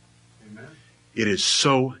 Amen. It is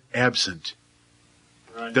so absent.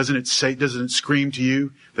 Right. Doesn't it scream to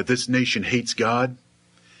you that this nation hates God?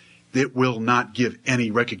 It will not give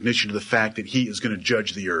any recognition to the fact that he is going to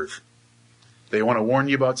judge the earth. They want to warn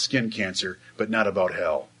you about skin cancer, but not about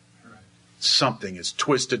hell. Right. Something is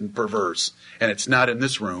twisted and perverse, and it's not in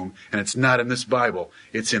this room, and it's not in this Bible.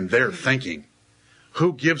 It's in their thinking.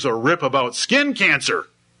 Who gives a rip about skin cancer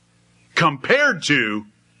compared to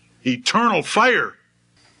eternal fire?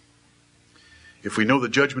 If we know the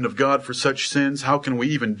judgment of God for such sins, how can we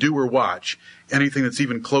even do or watch anything that's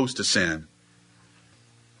even close to sin?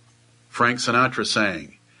 Frank Sinatra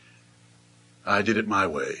sang, "I did it my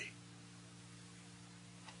way."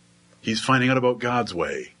 He's finding out about God's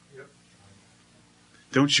way. Yep.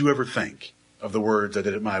 Don't you ever think of the words, "I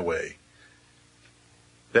did it my way."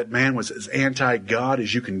 That man was as anti-God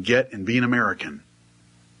as you can get and be an American.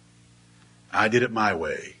 I did it my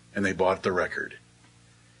way, and they bought the record.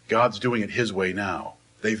 God's doing it his way now.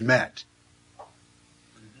 They've met.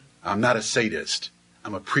 I'm not a sadist.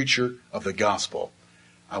 I'm a preacher of the gospel.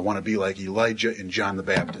 I want to be like Elijah and John the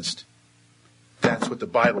Baptist. That's what the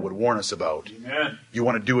Bible would warn us about. Amen. You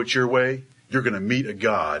want to do it your way? You're going to meet a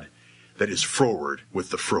God that is froward with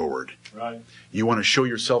the froward. Right. You want to show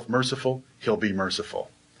yourself merciful? He'll be merciful.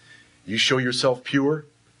 You show yourself pure?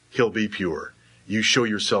 He'll be pure. You show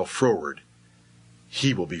yourself froward?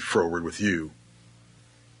 He will be froward with you.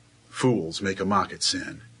 Fools make a mock at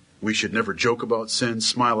sin. We should never joke about sin,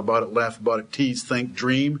 smile about it, laugh about it, tease, think,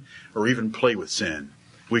 dream, or even play with sin.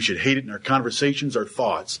 We should hate it in our conversations, our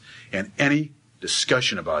thoughts, and any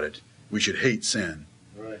discussion about it. We should hate sin.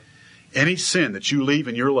 Right. Any sin that you leave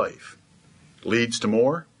in your life leads to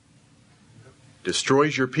more,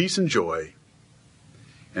 destroys your peace and joy,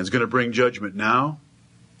 and is going to bring judgment now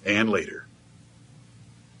and later.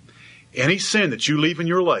 Any sin that you leave in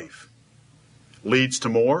your life leads to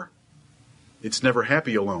more. It's never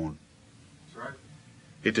happy alone. That's right.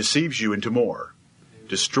 It deceives you into more,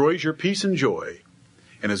 destroys your peace and joy,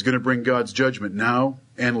 and is going to bring God's judgment now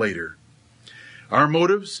and later. Our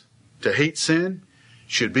motives to hate sin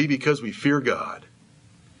should be because we fear God,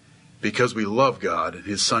 because we love God and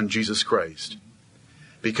his Son Jesus Christ,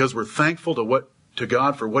 because we're thankful to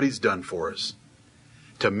God for what he's done for us,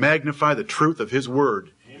 to magnify the truth of his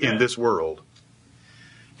word in this world,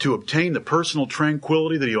 to obtain the personal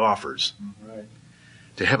tranquility that he offers, Right.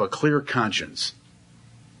 to have a clear conscience,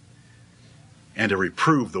 and to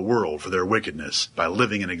reprove the world for their wickedness by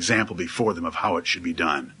living an example before them of how it should be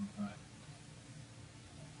done. Right.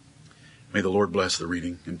 May the Lord bless the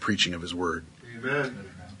reading and preaching of his word. Amen.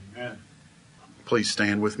 Amen. Please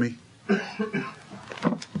stand with me.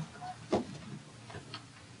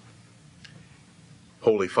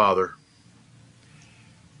 Holy Father,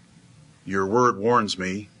 your word warns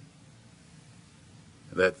me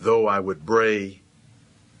that though I would bray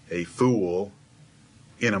a fool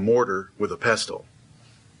in a mortar with a pestle,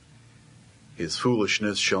 his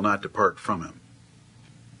foolishness shall not depart from him.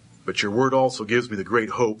 But your word also gives me the great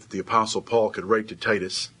hope that the Apostle Paul could write to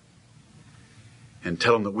Titus and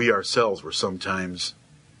tell him that we ourselves were sometimes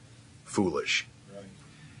foolish. Right.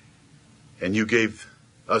 And you gave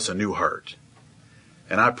us a new heart.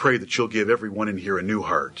 And I pray that you'll give everyone in here a new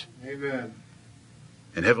heart. Amen.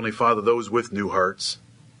 And Heavenly Father, those with new hearts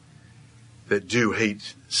that do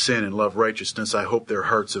hate sin and love righteousness, I hope their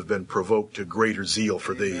hearts have been provoked to greater zeal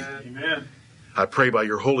for thee. Amen. I pray by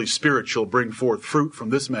your Holy Spirit you'll bring forth fruit from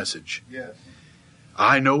this message. Yes.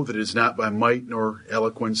 I know that it is not by might, nor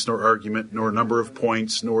eloquence, nor argument, nor number of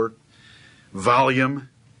points, nor volume.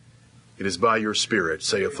 It is by your Spirit,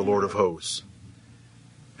 saith the Lord of hosts.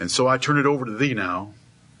 And so I turn it over to thee now,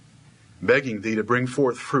 begging thee to bring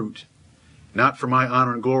forth fruit Not for my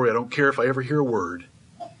honor and glory. I don't care if I ever hear a word.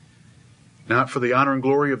 Not for the honor and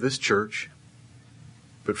glory of this church,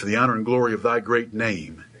 but for the honor and glory of thy great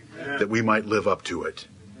name, that we might live up to it.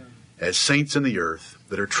 As saints in the earth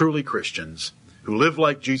that are truly Christians, who live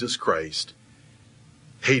like Jesus Christ,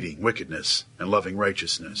 hating wickedness and loving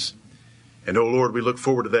righteousness. And, O Lord, we look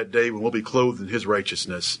forward to that day when we'll be clothed in his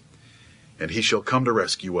righteousness, and he shall come to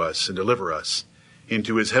rescue us and deliver us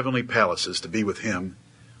into his heavenly palaces to be with him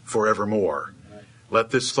forevermore. Let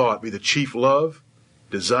this thought be the chief love,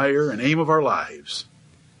 desire, and aim of our lives.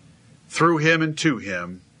 Through him and to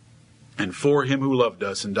him, and for him who loved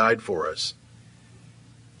us and died for us,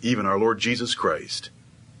 even our Lord Jesus Christ.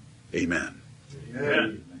 Amen.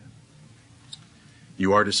 Amen.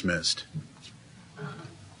 You are dismissed.